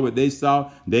they saw what they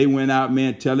saw, they went out,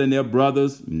 man, telling their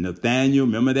brothers, Nathaniel,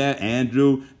 remember that,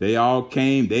 Andrew, they all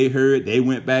came, they heard, they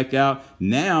went back out.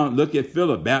 Now look at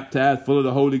Philip, baptized, full of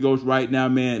the Holy Ghost right now,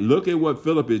 man. Look at what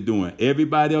Philip is doing.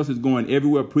 Everybody else is going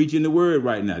everywhere preaching the word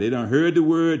right now. They done heard the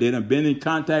word. They done been in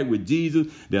contact with Jesus.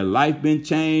 Their life been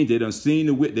changed. They done seen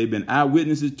they've been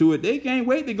eyewitnesses to it. They can't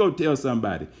wait to go tell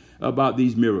somebody about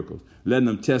these miracles, letting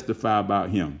them testify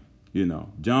about him. You know,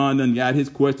 John done got his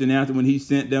question answered when he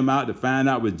sent them out to find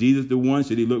out was Jesus the one?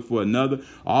 Should he look for another?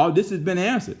 All this has been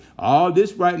answered. All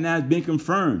this right now has been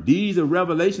confirmed. These are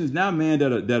revelations now, man,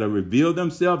 that are revealed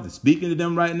themselves, speaking to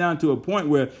them right now to a point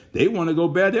where they want to go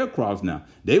bear their cross now.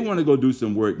 They want to go do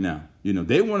some work now. You know,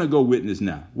 they want to go witness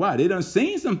now. Why? They done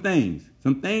seen some things.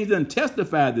 Some things done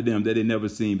testified to them that they never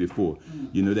seen before.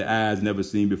 You know, their eyes never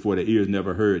seen before, their ears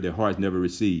never heard, their hearts never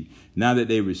received. Now that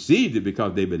they received it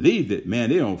because they believed it,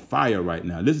 man, they're on fire right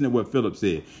now. Listen to what Philip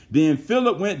said. Then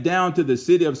Philip went down to the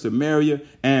city of Samaria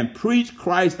and preached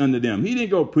Christ unto them. He didn't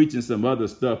go preaching some other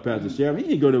stuff, Pastor Sheriff. He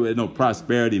didn't go to no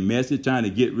prosperity message, trying to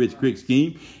get rich quick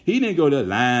scheme. He didn't go there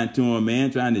lying to them,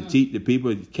 man, trying to cheat the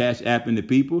people, cash apping the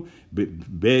people,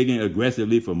 begging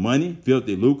aggressively for money,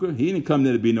 filthy lucre. He didn't come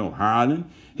there to be no hireling.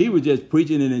 He was just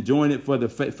preaching and enjoying it for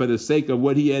the sake of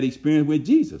what he had experienced with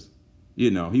Jesus. You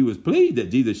know, he was pleased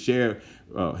that Jesus shared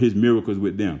his miracles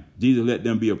with them. Jesus let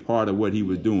them be a part of what he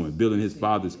was doing, building his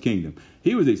Father's kingdom.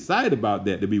 He was excited about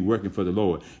that, to be working for the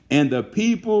Lord. And the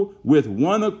people with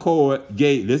one accord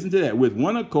listen to that, with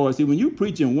one accord. See, when you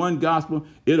preach in one gospel,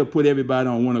 it'll put everybody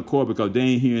on one accord because they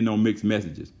ain't hearing no mixed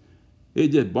messages. It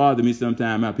just bothers me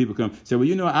sometimes how people come say, well,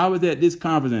 you know, I was at this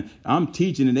conference and I'm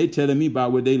teaching and they telling me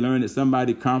about what they learned at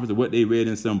somebody's conference or what they read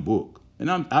in some book. And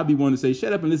I'll be wanting to say,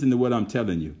 shut up and listen to what I'm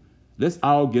telling you. Let's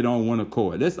all get on one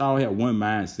accord. Let's all have one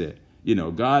mindset. You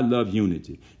know, God loves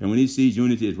unity. And when he sees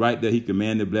unity, it's right there. He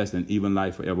commanded blessing, even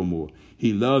life forevermore.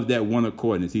 He loves that one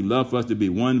accordance. He loves for us to be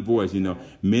one voice, you know,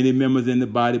 many members in the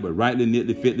body, but rightly,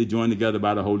 knitly, fitly joined together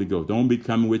by the Holy Ghost. Don't be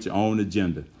coming with your own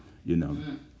agenda, you know.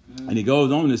 And he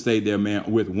goes on to say there,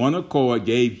 man, with one accord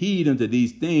gave heed unto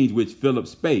these things which Philip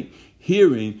spake,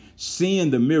 hearing,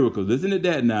 seeing the miracles. Listen to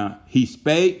that now. He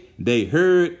spake, they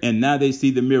heard, and now they see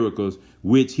the miracles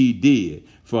which he did.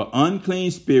 For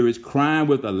unclean spirits, crying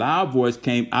with a loud voice,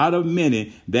 came out of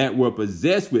many that were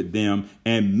possessed with them,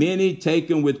 and many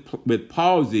taken with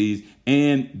palsies,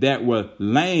 and that were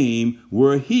lame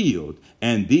were healed.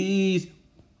 And these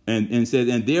And says,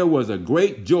 and there was a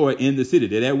great joy in the city.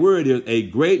 That word is a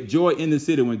great joy in the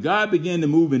city. When God began to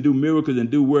move and do miracles and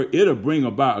do work, it'll bring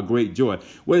about a great joy.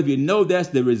 Well, if you know that's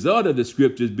the result of the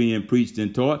scriptures being preached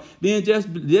and taught, then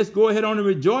just go ahead on and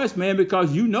rejoice, man,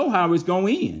 because you know how it's going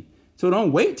to end. So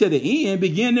don't wait till the end.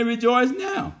 Begin to rejoice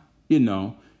now. You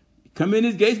know, come in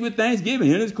his gates with thanksgiving,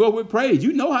 in his court with praise.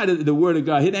 You know how the word of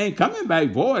God, it ain't coming back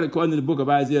void, according to the book of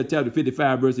Isaiah chapter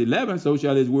 55, verse 11. So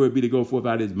shall his word be to go forth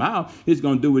out of his mouth. It's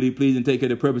going to do what he pleases and take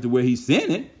care of the purpose of where he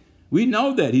sent it. We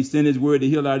know that he sent his word to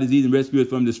heal our disease and rescue us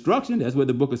from destruction. That's what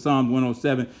the book of Psalm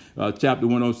 107, chapter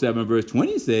 107, verse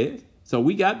 20 says. So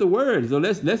we got the word. So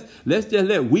let's just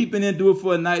let weeping endure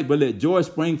for a night, but let joy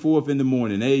spring forth in the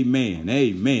morning. Amen.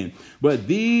 Amen. But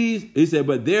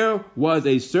there was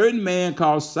a certain man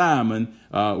called Simon,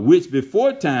 which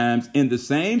before times in the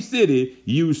same city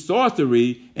used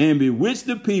sorcery and bewitched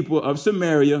the people of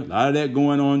Samaria. A lot of that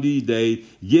going on these days,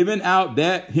 giving out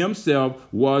that himself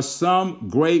was some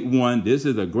great one. This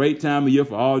is a great time of year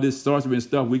for all this sorcery and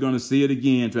stuff. We're going to see it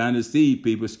again, trying to deceive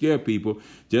people, scare people,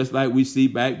 just like we see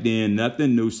back then.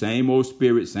 Nothing new, same old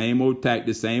spirit, same old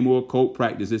tactics, same old occult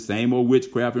practices, same old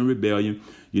witchcraft and rebellion,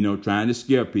 you know, trying to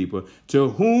scare people, to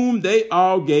whom they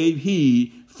all gave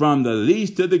heed, from the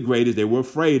least to the greatest. They were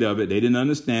afraid of it. They didn't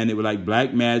understand it. It was like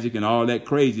black magic and all that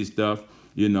crazy stuff,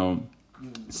 you know,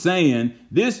 saying,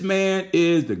 this man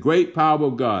is the great power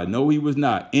of God. No, he was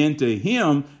not. And to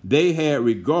him they had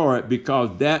regard,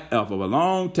 because that of a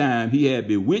long time he had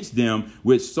bewitched them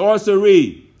with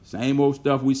sorcery. Same old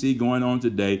stuff we see going on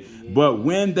today. Yeah. But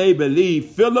when they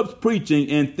believed Philip's preaching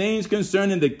and things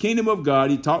concerning the kingdom of God,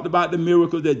 he talked about the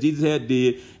miracles that Jesus had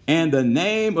did, and the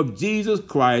name of Jesus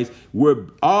Christ,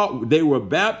 they were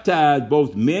baptized,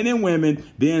 both men and women.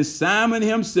 Then Simon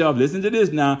himself, listen to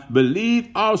this now,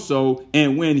 believed also.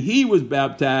 And when he was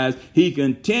baptized, he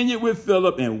continued with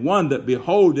Philip and wondered,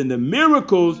 beholding the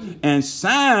miracles and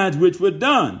signs which were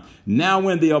done. Now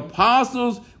when the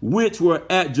apostles which were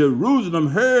at Jerusalem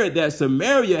heard that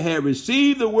Samaria had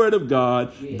received the word of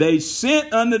God, they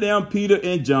sent unto them Peter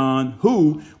and John,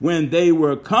 who, when they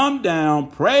were come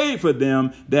down, prayed for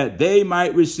them that they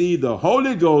might receive the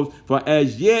Holy Ghost, for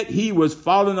as yet he was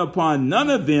fallen upon none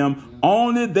of them,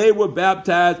 only they were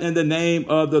baptized in the name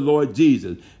of the Lord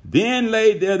Jesus. Then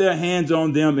laid their hands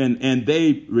on them, and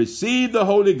they received the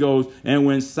Holy Ghost. And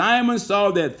when Simon saw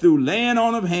that through laying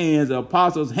on of hands, the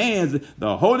apostles' hands,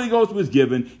 the Holy Ghost was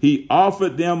given, he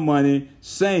offered them money,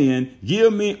 saying,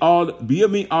 Give me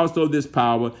also this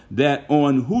power, that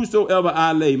on whosoever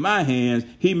I lay my hands,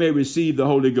 he may receive the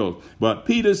Holy Ghost. But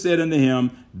Peter said unto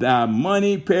him, Thy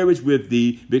money perish with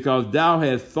thee, because thou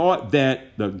hast thought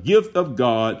that the gift of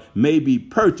God may be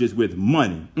purchased with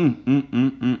money.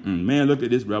 Man, look at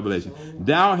this revelation.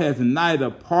 Thou hast neither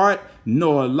part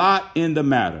nor lot in the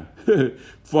matter.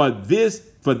 For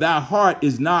thy heart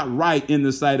is not right in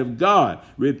the sight of God.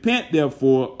 Repent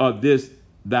therefore of this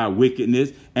thy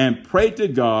wickedness, and pray to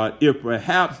God, if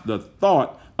perhaps the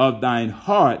thought of thine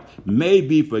heart may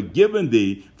be forgiven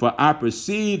thee, for I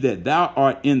perceive that thou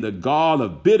art in the gall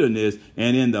of bitterness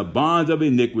and in the bonds of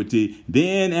iniquity.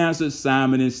 Then answered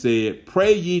Simon and said,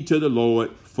 Pray ye to the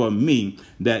Lord for me,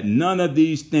 that none of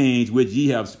these things which ye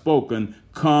have spoken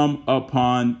come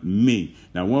upon me.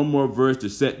 Now, one more verse to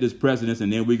set this precedence,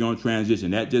 and then we're going to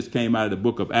transition. That just came out of the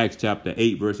book of Acts, chapter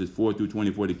 8, verses 4 through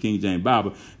 24, the King James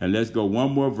Bible. And let's go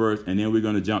one more verse, and then we're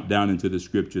going to jump down into the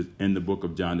scriptures in the book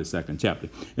of John, the 2nd chapter.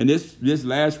 And this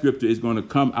last scripture is going to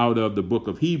come out of the book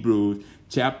of Hebrews,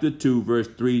 chapter 2, verse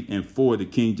 3 and 4, the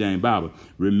King James Bible.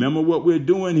 Remember what we're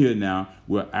doing here now.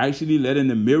 We're actually letting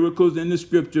the miracles in the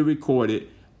scripture recorded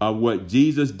of what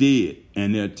Jesus did,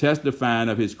 and they're testifying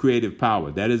of his creative power.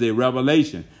 That is a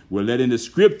revelation. We're letting the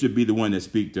scripture be the one that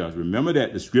speaks to us. Remember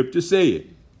that the scripture said.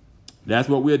 That's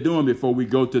what we're doing before we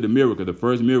go to the miracle, the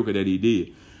first miracle that he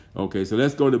did. Okay, so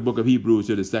let's go to the book of Hebrews,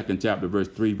 to the 2nd chapter, verse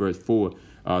 3, verse 4,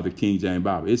 the King James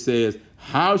Bible. It says,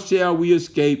 How shall we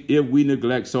escape if we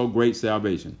neglect so great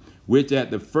salvation, which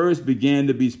at the first began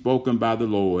to be spoken by the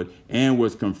Lord, and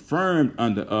was confirmed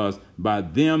unto us by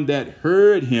them that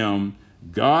heard him,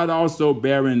 God also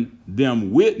bearing them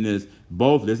witness,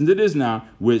 both, listen to this now,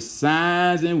 with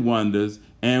signs and wonders,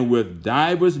 and with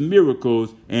divers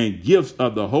miracles and gifts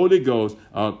of the Holy Ghost,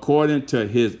 according to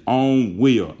his own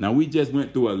will. Now, we just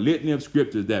went through a litany of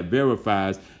scriptures that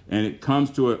verifies, and it comes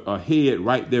to a head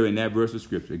right there in that verse of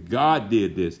scripture. God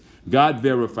did this. God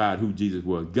verified who Jesus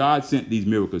was. God sent these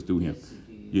miracles through him,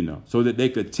 so that they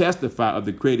could testify of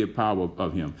the creative power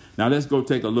of him. Now, let's go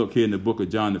take a look here in the book of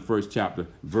John, the 1st chapter,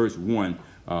 verse 1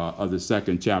 of the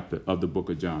 2nd chapter of the book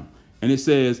of John. And it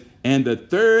says, And the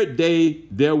third day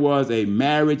there was a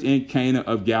marriage in Cana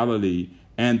of Galilee,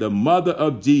 and the mother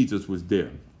of Jesus was there.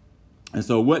 And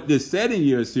so what this setting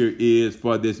here is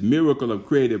for this miracle of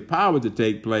creative power to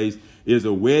take place is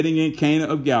a wedding in Cana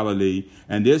of Galilee.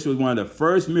 And this was one of the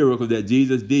first miracles that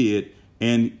Jesus did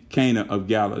in Cana of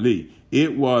Galilee.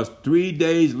 It was 3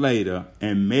 days later,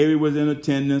 and Mary was in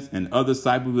attendance, and other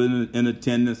disciples were in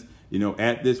attendance,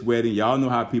 at this wedding. Y'all know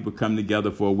how people come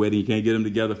together for a wedding. You can't get them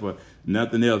together for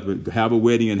nothing else but have a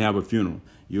wedding and have a funeral.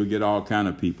 You'll get all kind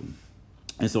of people.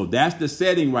 And so that's the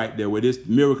setting right there where this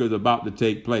miracle is about to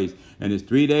take place. And it's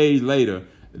 3 days later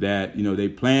that, they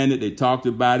planned it, they talked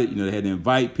about it, they had to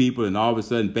invite people, and all of a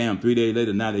sudden, bam, 3 days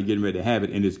later, now they're getting ready to have it,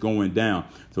 and it's going down.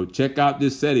 So check out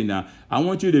this setting now. I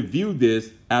want you to view this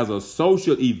as a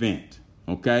social event,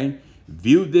 okay?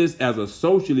 View this as a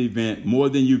social event more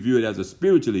than you view it as a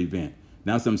spiritual event.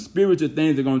 Now, some spiritual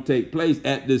things are going to take place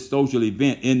at this social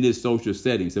event, in this social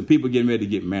setting. Some people getting ready to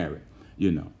get married,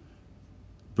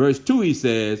 Verse 2, he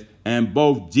says, And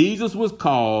both Jesus was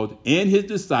called and his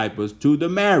disciples to the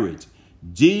marriage.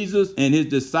 Jesus and his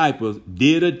disciples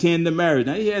did attend the marriage.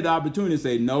 Now, he had the opportunity to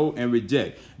say no and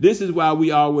reject. This is why we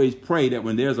always pray that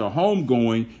when there's a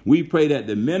homegoing, we pray that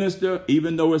the minister,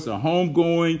 even though it's a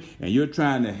homegoing and you're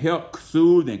trying to help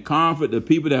soothe and comfort the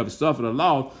people that have suffered a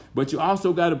loss, but you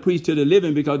also got to preach to the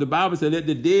living, because the Bible said, let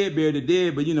the dead bury the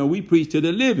dead, but, we preach to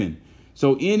the living.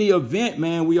 So any event,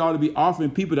 man, we ought to be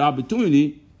offering people the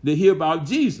opportunity to hear about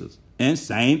Jesus. And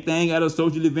same thing at a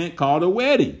social event called a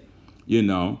wedding,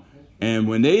 And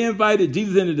when they invited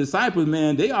Jesus and the disciples,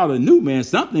 man, they all knew, man,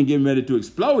 something getting ready to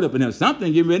explode up in him.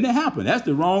 Something getting ready to happen. That's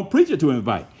the wrong preacher to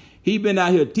invite. He been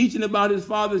out here teaching about his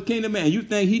Father's kingdom, man. You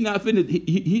think he not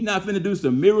finna do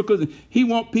some miracles? He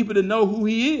want people to know who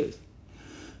he is.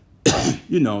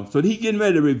 So he getting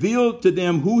ready to reveal to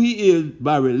them who he is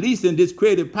by releasing this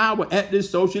creative power at this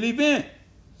social event.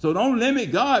 So don't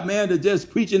limit God, man, to just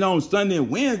preaching on Sunday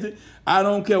and Wednesday. I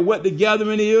don't care what the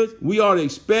gathering is. We ought to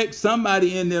expect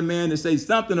somebody in there, man, to say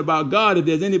something about God if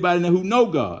there's anybody in there who know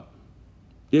God.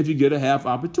 If you get a half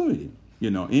opportunity,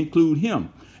 include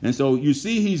him. And so you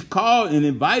see he's called and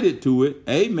invited to it.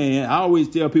 Amen. I always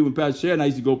tell people, Pastor Sharon, I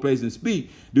used to go place and speak.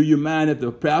 Do you mind if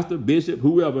the pastor, bishop,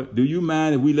 whoever, do you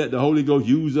mind if we let the Holy Ghost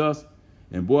use us?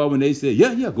 And boy, when they said,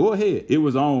 yeah, go ahead. It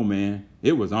was on, man.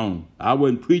 It was on. I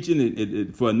wasn't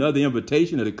preaching for another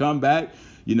invitation or to come back.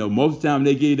 You know, most of the time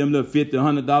they gave them little $50,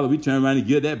 $100. We turn around and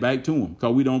give that back to them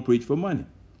because we don't preach for money.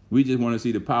 We just want to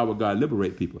see the power of God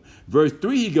liberate people. Verse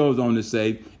 3, he goes on to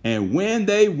say, and when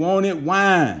they wanted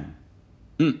wine,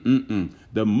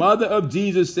 the mother of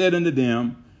Jesus said unto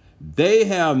them, they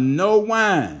have no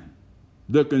wine.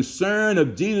 The concern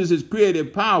of Jesus'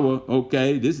 creative power,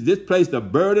 okay, this placed a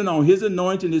burden on his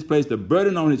anointing. This placed a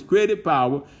burden on his creative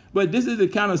power. But this is the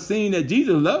kind of scene that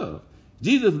Jesus loved.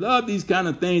 Jesus loved these kind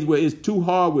of things where it's too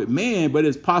hard with man, but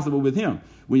it's possible with him.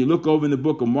 When you look over in the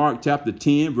book of Mark, chapter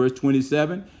 10, verse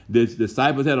 27, the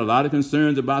disciples had a lot of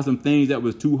concerns about some things that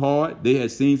was too hard. They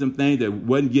had seen some things that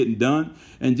wasn't getting done.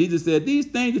 And Jesus said, these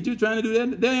things that you're trying to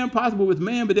do, they're impossible with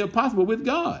man, but they're possible with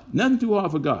God. Nothing too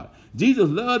hard for God. Jesus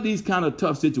loved these kind of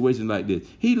tough situations like this.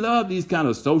 He loved these kind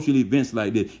of social events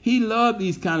like this. He loved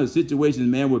these kind of situations,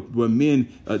 man, where men,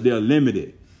 they're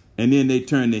limited. And then they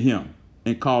turn to him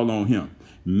and call on him.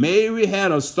 Mary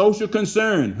had a social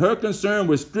concern. Her concern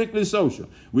was strictly social.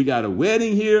 We got a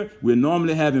wedding here. We're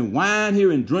normally having wine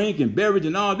here and drink and beverage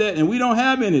and all that. And we don't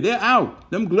have any. They're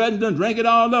out. Them gluttons done drank it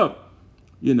all up.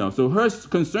 You know, so her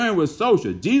concern was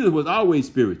social. Jesus was always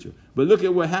spiritual. But look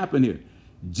at what happened here.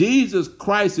 Jesus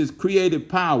Christ's creative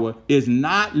power is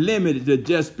not limited to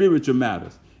just spiritual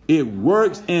matters. It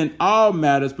works in all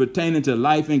matters pertaining to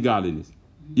life and godliness.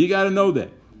 You got to know that.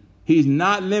 He's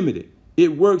not limited.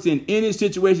 It works in any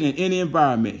situation, in any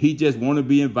environment. He just want to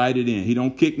be invited in. He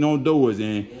don't kick no doors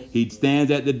in. He stands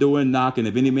at the door and knock. And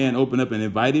if any man open up and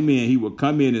invite him in, he will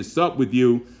come in and sup with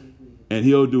you. And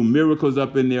he'll do miracles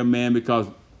up in there, man, because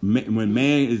when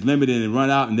man is limited and run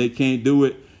out and they can't do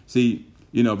it. See,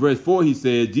 you know, verse 4, he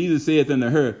says, Jesus saith unto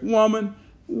her, woman,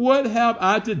 what have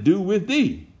I to do with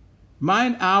thee?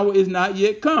 Mine hour is not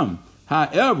yet come.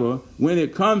 However, when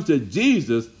it comes to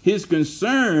Jesus, his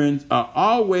concerns are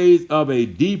always of a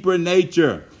deeper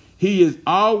nature. He is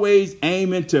always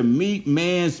aiming to meet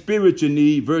man's spiritual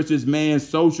need versus man's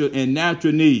social and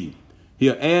natural need.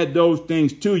 He'll add those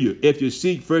things to you. If you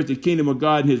seek first the kingdom of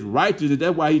God and his righteousness,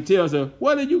 that's why he tells her,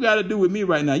 what do you got to do with me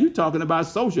right now? You're talking about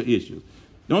social issues.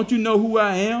 Don't you know who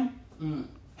I am?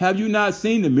 Have you not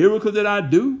seen the miracles that I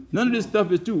do? None of this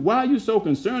stuff is true. Why are you so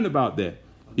concerned about that?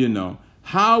 You know,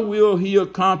 how will he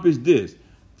accomplish this?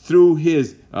 Through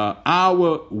his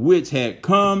hour which had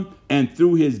come and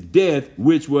through his death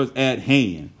which was at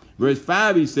hand. Verse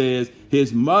 5, he says,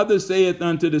 his mother saith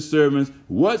unto the servants,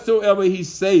 whatsoever he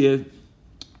saith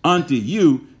unto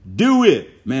you, do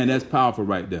it. Man, that's powerful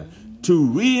right there. To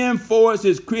reinforce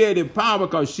his creative power,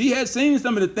 because she had seen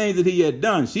some of the things that he had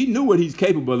done. She knew what he's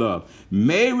capable of.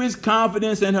 Mary's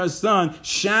confidence in her son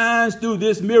shines through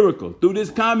this miracle, through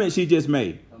this comment she just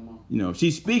made. You know,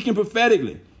 she's speaking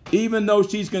prophetically, even though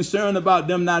she's concerned about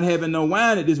them not having no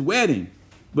wine at this wedding.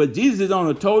 But Jesus is on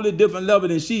a totally different level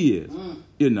than she is,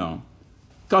 you know,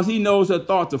 because he knows her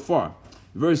thoughts afar.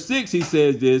 Verse 6, he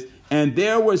says this, and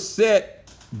there were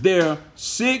set there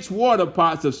 6 water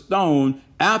pots of stone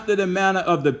after the manner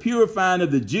of the purifying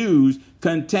of the Jews,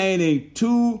 containing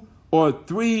 2 or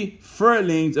 3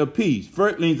 firtlings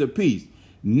apiece.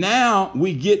 Now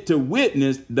we get to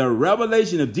witness the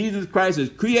revelation of Jesus Christ's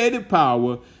creative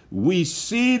power. We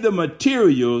see the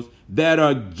materials that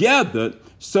are gathered,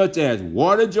 such as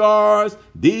water jars.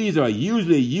 These are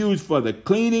usually used for the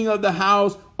cleaning of the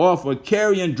house or for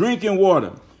carrying drinking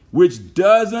water, which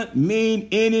doesn't mean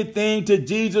anything to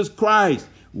Jesus Christ.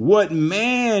 What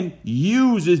man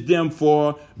uses them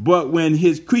for, but when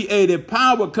his creative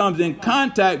power comes in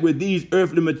contact with these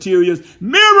earthly materials,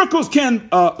 miracles can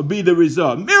be the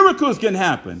result. Miracles can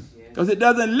happen because it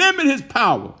doesn't limit his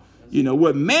power. You know,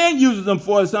 what man uses them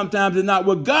for sometimes is not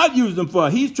what God uses them for.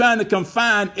 He's trying to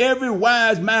confine every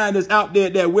wise mind that's out there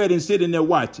at that wedding sitting there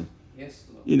watching. Yes,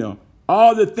 Lord. You know,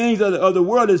 all the things of the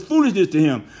world is foolishness to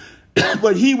him.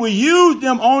 But he will use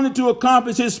them only to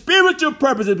accomplish his spiritual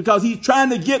purposes because he's trying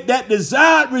to get that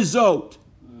desired result.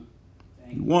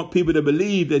 You want people to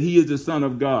believe that he is the Son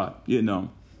of God, you know.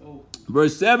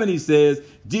 Verse 7, he says,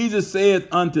 Jesus saith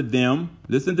unto them,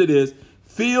 listen to this,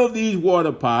 fill these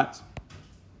water pots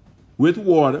with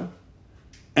water,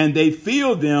 and they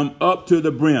fill them up to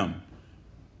the brim.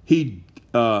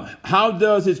 How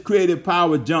does his creative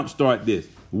power jumpstart this?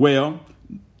 Well,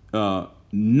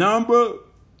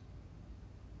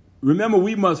 remember,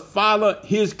 we must follow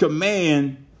his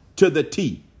command to the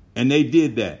T. And they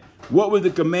did that. What was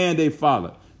the command they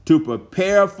followed? to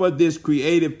prepare for this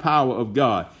creative power of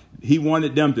God. He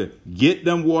wanted them to get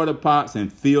them water pots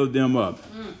and fill them up.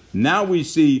 Now we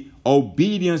see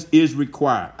obedience is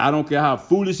required. I don't care how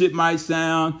foolish it might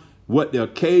sound, what the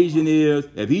occasion is.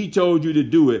 If he told you to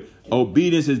do it,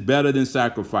 obedience is better than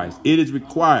sacrifice. It is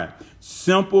required.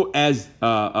 Simple as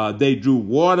they drew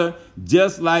water,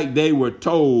 just like they were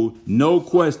told, no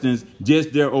questions,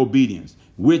 just their obedience,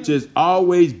 which is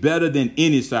always better than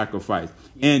any sacrifice.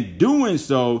 And doing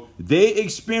so, they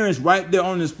experienced right there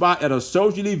on the spot at a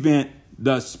social event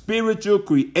the spiritual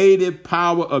creative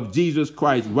power of Jesus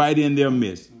Christ right in their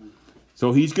midst.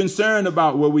 So he's concerned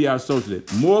about where we are socially,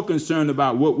 more concerned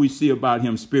about what we see about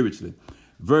him spiritually.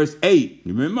 Verse 8,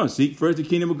 remember, seek first the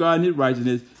kingdom of God and his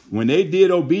righteousness. When they did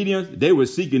obedience, they were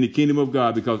seeking the kingdom of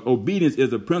God, because obedience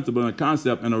is a principle and a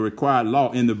concept and a required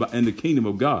law in the kingdom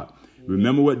of God.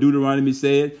 Remember what Deuteronomy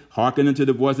said? Hearken unto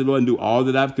the voice of the Lord and do all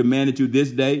that I've commanded you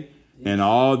this day. And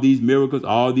all these miracles,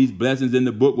 all these blessings in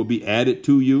the book will be added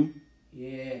to you.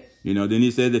 Yes. You know, then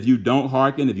he says, if you don't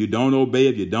hearken, if you don't obey,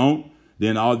 if you don't,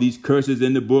 then all these curses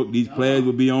in the book, these plagues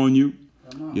will be on you.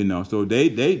 You know, so they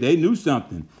knew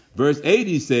something. Verse 8,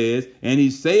 he says, and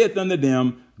he saith unto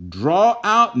them, draw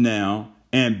out now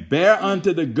and bear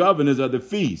unto the governors of the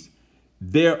feast.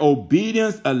 Their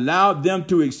obedience allowed them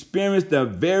to experience the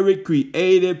very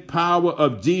creative power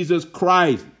of Jesus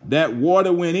Christ. That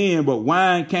water went in, but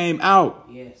wine came out.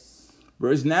 Yes.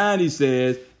 Verse 9, he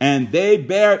says, and they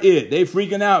bear it. They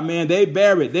freaking out, man. They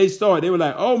bear it. They saw it. They were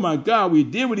like, oh my God, we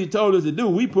did what he told us to do.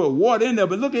 We put water in there,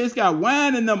 but look, it's got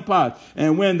wine in them pots.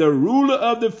 And when the ruler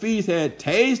of the feast had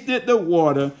tasted the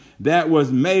water that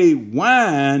was made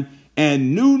wine,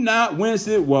 and knew not whence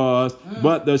it was,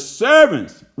 but the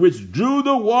servants which drew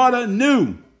the water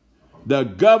knew. The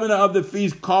governor of the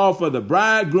feast called for the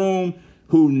bridegroom,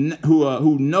 we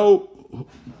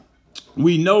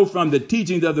know from the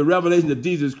teachings of the revelation of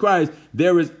Jesus Christ,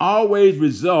 there is always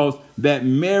results that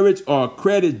merits or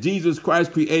credits Jesus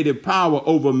Christ's creative power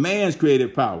over man's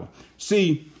creative power.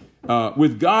 See,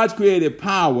 with God's creative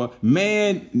power,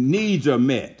 man needs are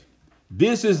met.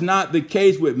 This is not the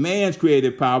case with man's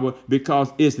creative power,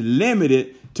 because it's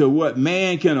limited to what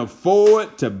man can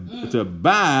afford to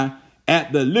buy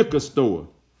at the liquor store.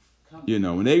 You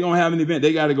know, when they're going to have an event,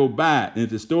 they got to go buy it. And if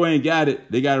the store ain't got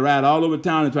it, they got to ride all over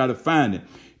town and try to find it.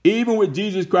 Even with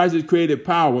Jesus Christ's creative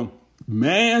power,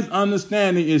 man's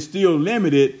understanding is still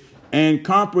limited and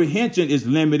comprehension is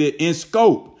limited in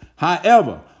scope.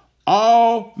 However,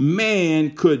 all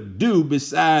man could do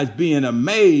besides being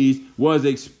amazed was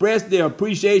express their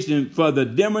appreciation for the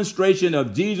demonstration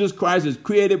of Jesus Christ's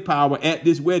creative power at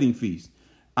this wedding feast.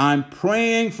 I'm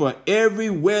praying for every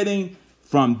wedding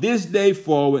from this day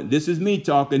forward. This is me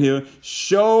talking here.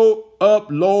 Show up,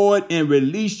 Lord, and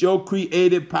release your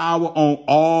creative power on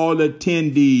all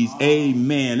attendees.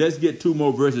 Amen. Let's get two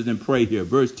more verses and pray here.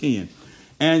 Verse 10.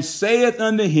 And saith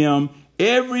unto him,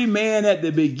 every man at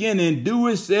the beginning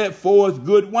doeth set forth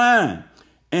good wine.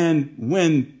 And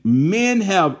when men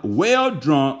have well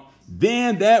drunk,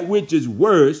 then that which is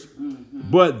worse,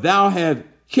 but thou hast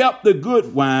kept the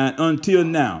good wine until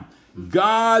now.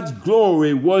 God's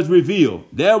glory was revealed.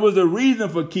 There was a reason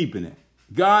for keeping it.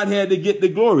 God had to get the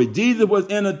glory. Jesus was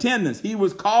in attendance. He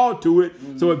was called to it.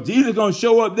 So if Jesus is going to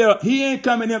show up there, he ain't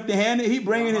coming empty-handed. He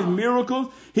bringing his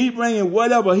miracles. He bringing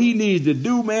whatever he needs to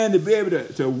do, man, to be able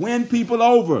to win people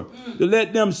over, to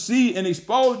let them see and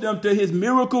expose them to his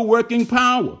miracle working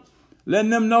power.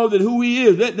 Letting them know that who he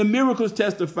is. Let the miracles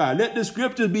testify. Let the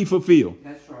scriptures be fulfilled.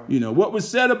 That's right. You know, what was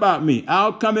said about me,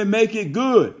 I'll come and make it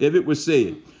good if it was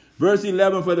said. Verse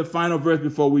 11 for the final verse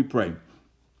before we pray.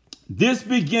 This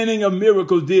beginning of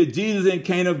miracles did Jesus in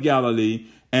Cana of Galilee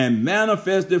and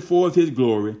manifested forth his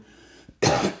glory,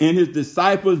 and his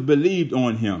disciples believed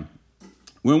on him.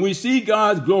 When we see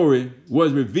God's glory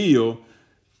was revealed,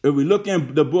 if we look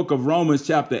in the book of Romans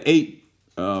chapter 8,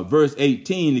 verse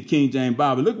 18, the King James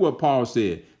Bible, look what Paul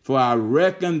said. For I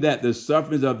reckon that the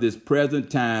sufferings of this present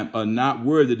time are not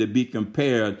worthy to be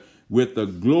compared with the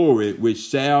glory which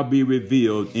shall be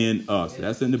revealed in us.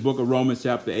 That's in the book of Romans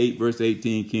chapter 8, verse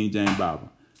 18, King James Bible.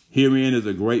 Herein is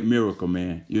a great miracle,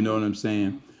 man. You know what I'm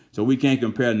saying? So we can't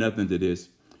compare nothing to this.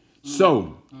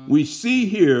 So we see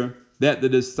here that the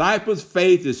disciples'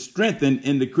 faith is strengthened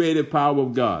in the creative power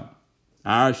of God.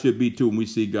 Ours should be too when we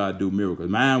see God do miracles.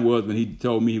 Mine was when he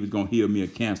told me he was going to heal me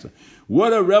of cancer.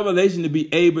 What a revelation to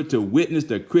be able to witness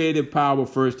the creative power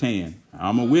firsthand.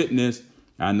 I'm a witness.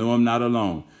 I know I'm not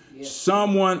alone.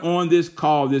 Someone on this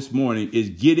call this morning is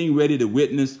getting ready to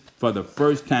witness for the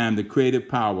first time the creative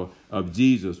power of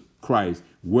Jesus Christ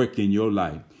work in your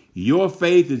life. Your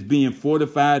faith is being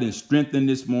fortified and strengthened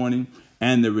this morning,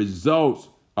 and the results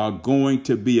are going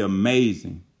to be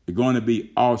amazing. They're going to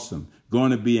be awesome,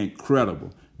 going to be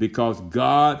incredible, because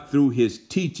God, through his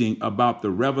teaching about the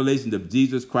revelation of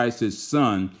Jesus Christ, his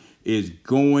son, is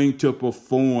going to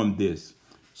perform this.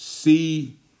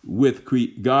 See, with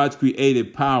God's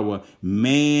creative power,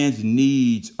 man's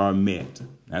needs are met.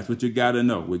 That's what you got to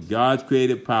know. With God's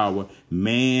creative power,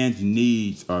 man's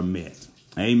needs are met.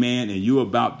 Amen. And you're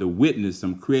about to witness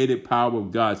some creative power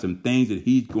of God, some things that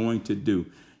he's going to do.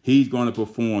 He's going to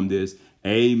perform this.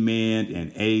 Amen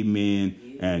and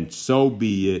amen. And so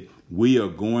be it. We are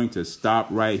going to stop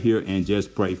right here and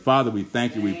just pray. Father, we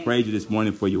thank you. We praise you this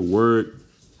morning for your word.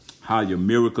 How your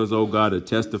miracles, oh God, are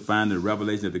testifying the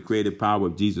revelation of the creative power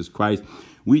of Jesus Christ.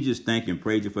 We just thank and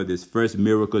praise you for this first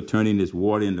miracle, turning this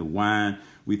water into wine.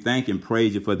 We thank and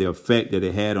praise you for the effect that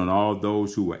it had on all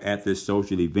those who were at this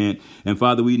social event. And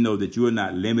Father, we know that you are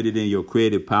not limited in your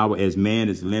creative power as man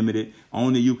is limited.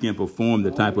 Only you can perform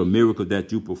the type of miracle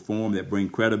that you perform that bring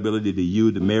credibility to you.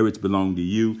 The merits belong to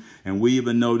you. And we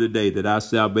even know today that our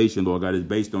salvation, Lord God, is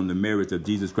based on the merits of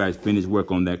Jesus Christ's finished work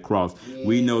on that cross. Yes.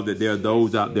 We know that there are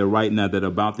those out there right now that are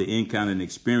about to encounter and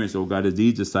experience, oh God, as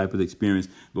these disciples experienced,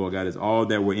 Lord God, as all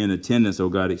that were in attendance, oh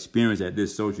God, experienced at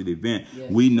this social event. Yes.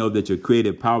 We know that your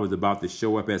creative power is about to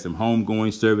show up at some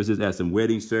homegoing services, at some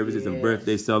wedding services, yes, and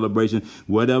birthday celebrations,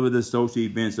 whatever the social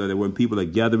events are, that when people are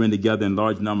gathering together in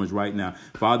large numbers right now.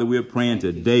 Father, we're praying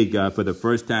today, God, for the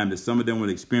first time that some of them will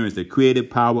experience the creative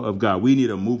power of God. We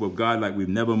need a move of God like we've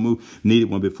never needed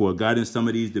one before. God, in some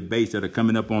of these debates that are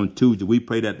coming up on Tuesday, we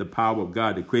pray that the power of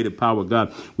God, the creative power of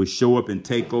God, would show up and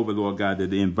take over, Lord God,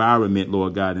 the environment,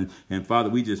 Lord God. And Father,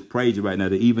 we just praise you right now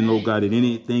that even, Lord God, that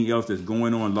anything else that's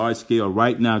going on large scale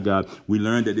right now, God, we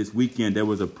learned that this weekend there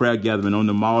was a prayer gathering on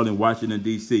the mall in Washington,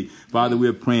 D.C. Father,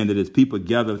 we're praying that as people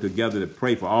gather together to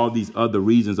pray for all these other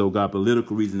reasons, oh God,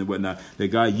 political reasons and whatnot, that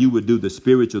God, you would do the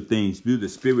spiritual things, do the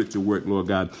spiritual work, Lord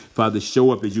God. Father,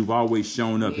 show up as you've always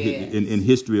shown up in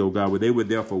history, oh God, where they were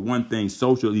there for one thing,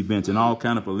 social events and all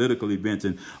kind of political events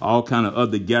and all kind of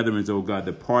other gatherings, oh God,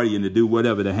 to party and to do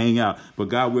whatever, to hang out. But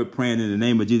God, we're praying in the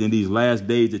name of Jesus in these last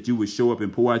days that you would show up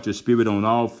and pour out your spirit on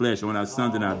all flesh, on our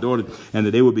sons and our daughters, and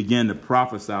that they would begin to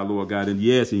prophesy, Lord God. And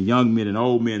yes, and young men and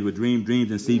old men would dream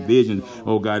dreams and see visions,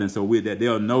 oh God. And so with that,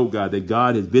 they'll know, God, that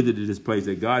God has visited this place,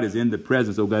 that God is in the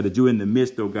presence, oh God, that you're in the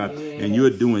midst, oh God, and you're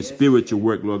doing spiritual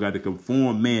work, Lord God, to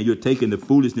conform man. You're taking the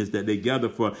foolishness that they gather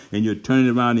for, and you're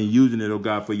turning around and using it, oh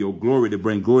God, for your glory, to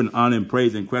bring glory and honor and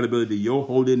praise and credibility to your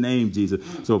holy name, Jesus.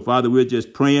 So, Father, we're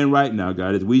just praying right now,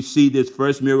 God, as we see this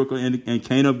first miracle in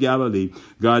Cana of Galilee,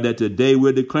 God, that today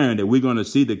we're declaring that we're going to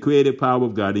see the creative power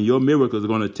of God, and your miracles are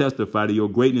going to testify to your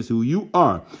greatness, who you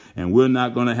are. And we're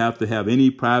not going to have any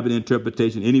private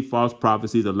interpretation, any false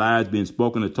prophecies or lies being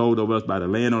spoken or told over us by the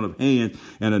laying on of hands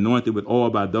and anointed with oil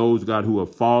by those, God, who are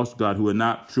false, God, who are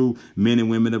not true men and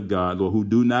women of God, Lord, who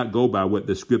do not go by what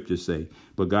the scriptures say.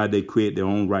 But, God, they create their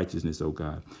own righteousness, oh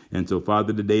God. And so,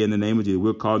 Father, today in the name of Jesus,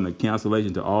 we're calling a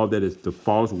cancellation to all that is the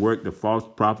false work, the false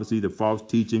prophecy, the false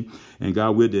teaching. And,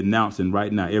 God, we're denouncing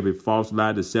right now every false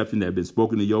lie, deception that has been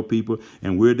spoken to your people.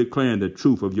 And we're declaring the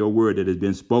truth of your word that has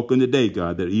been spoken today,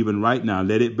 God, that even right now,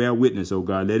 let it bear witness, oh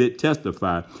God, let it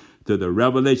testify to the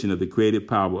revelation of the creative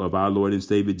power of our Lord and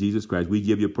Savior Jesus Christ. We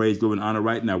give you praise, glory, and honor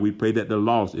right now. We pray that the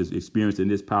lost is experiencing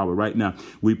this power right now.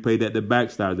 We pray that the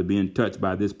backsliders are being touched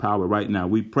by this power right now.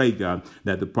 We pray, God,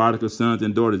 that the prodigal sons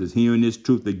and daughters is hearing this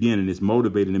truth again, and it's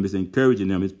motivating them, it's encouraging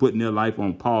them, it's putting their life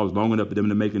on pause long enough for them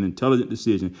to make an intelligent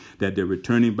decision that they're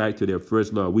returning back to their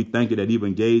first love. We thank you that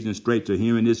even gays and straights are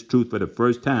hearing this truth for the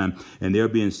first time, and they're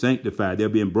being sanctified, they're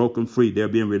being broken free, they're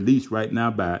being released right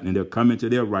now by it, and they're coming to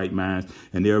their right minds,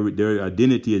 and their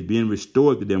identity is being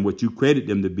restored to them, what you created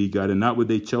them to be, God, and not what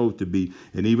they chose to be.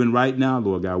 And even right now,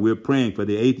 Lord God, we're praying for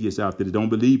the atheists out there that don't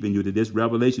believe in you, that this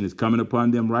revelation is coming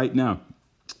upon them right now.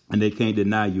 And they can't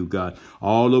deny you, God.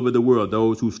 All over the world,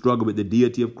 those who struggle with the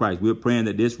deity of Christ, we're praying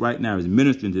that this right now is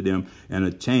ministering to them and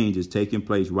a change is taking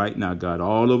place right now, God.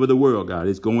 All over the world, God.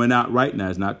 It's going out right now.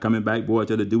 It's not coming back, boy.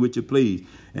 Tell to do what you please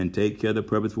and take care of the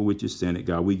purpose for which you sent it,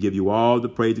 God. We give you all the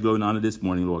praise, glory, and honor this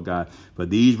morning, Lord God, for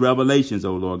these revelations,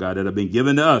 oh Lord God, that have been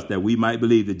given to us, that we might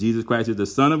believe that Jesus Christ is the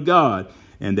Son of God,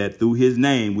 and that through his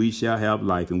name we shall have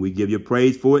life. And we give you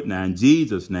praise for it now in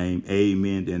Jesus' name.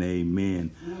 Amen and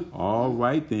amen. All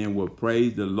right, then. Well,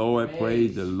 praise the Lord,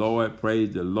 praise the Lord,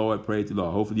 praise the Lord, praise the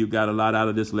Lord. Hopefully you got a lot out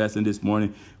of this lesson this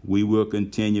morning. We will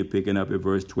continue picking up at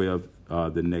verse 12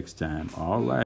 the next time. All right.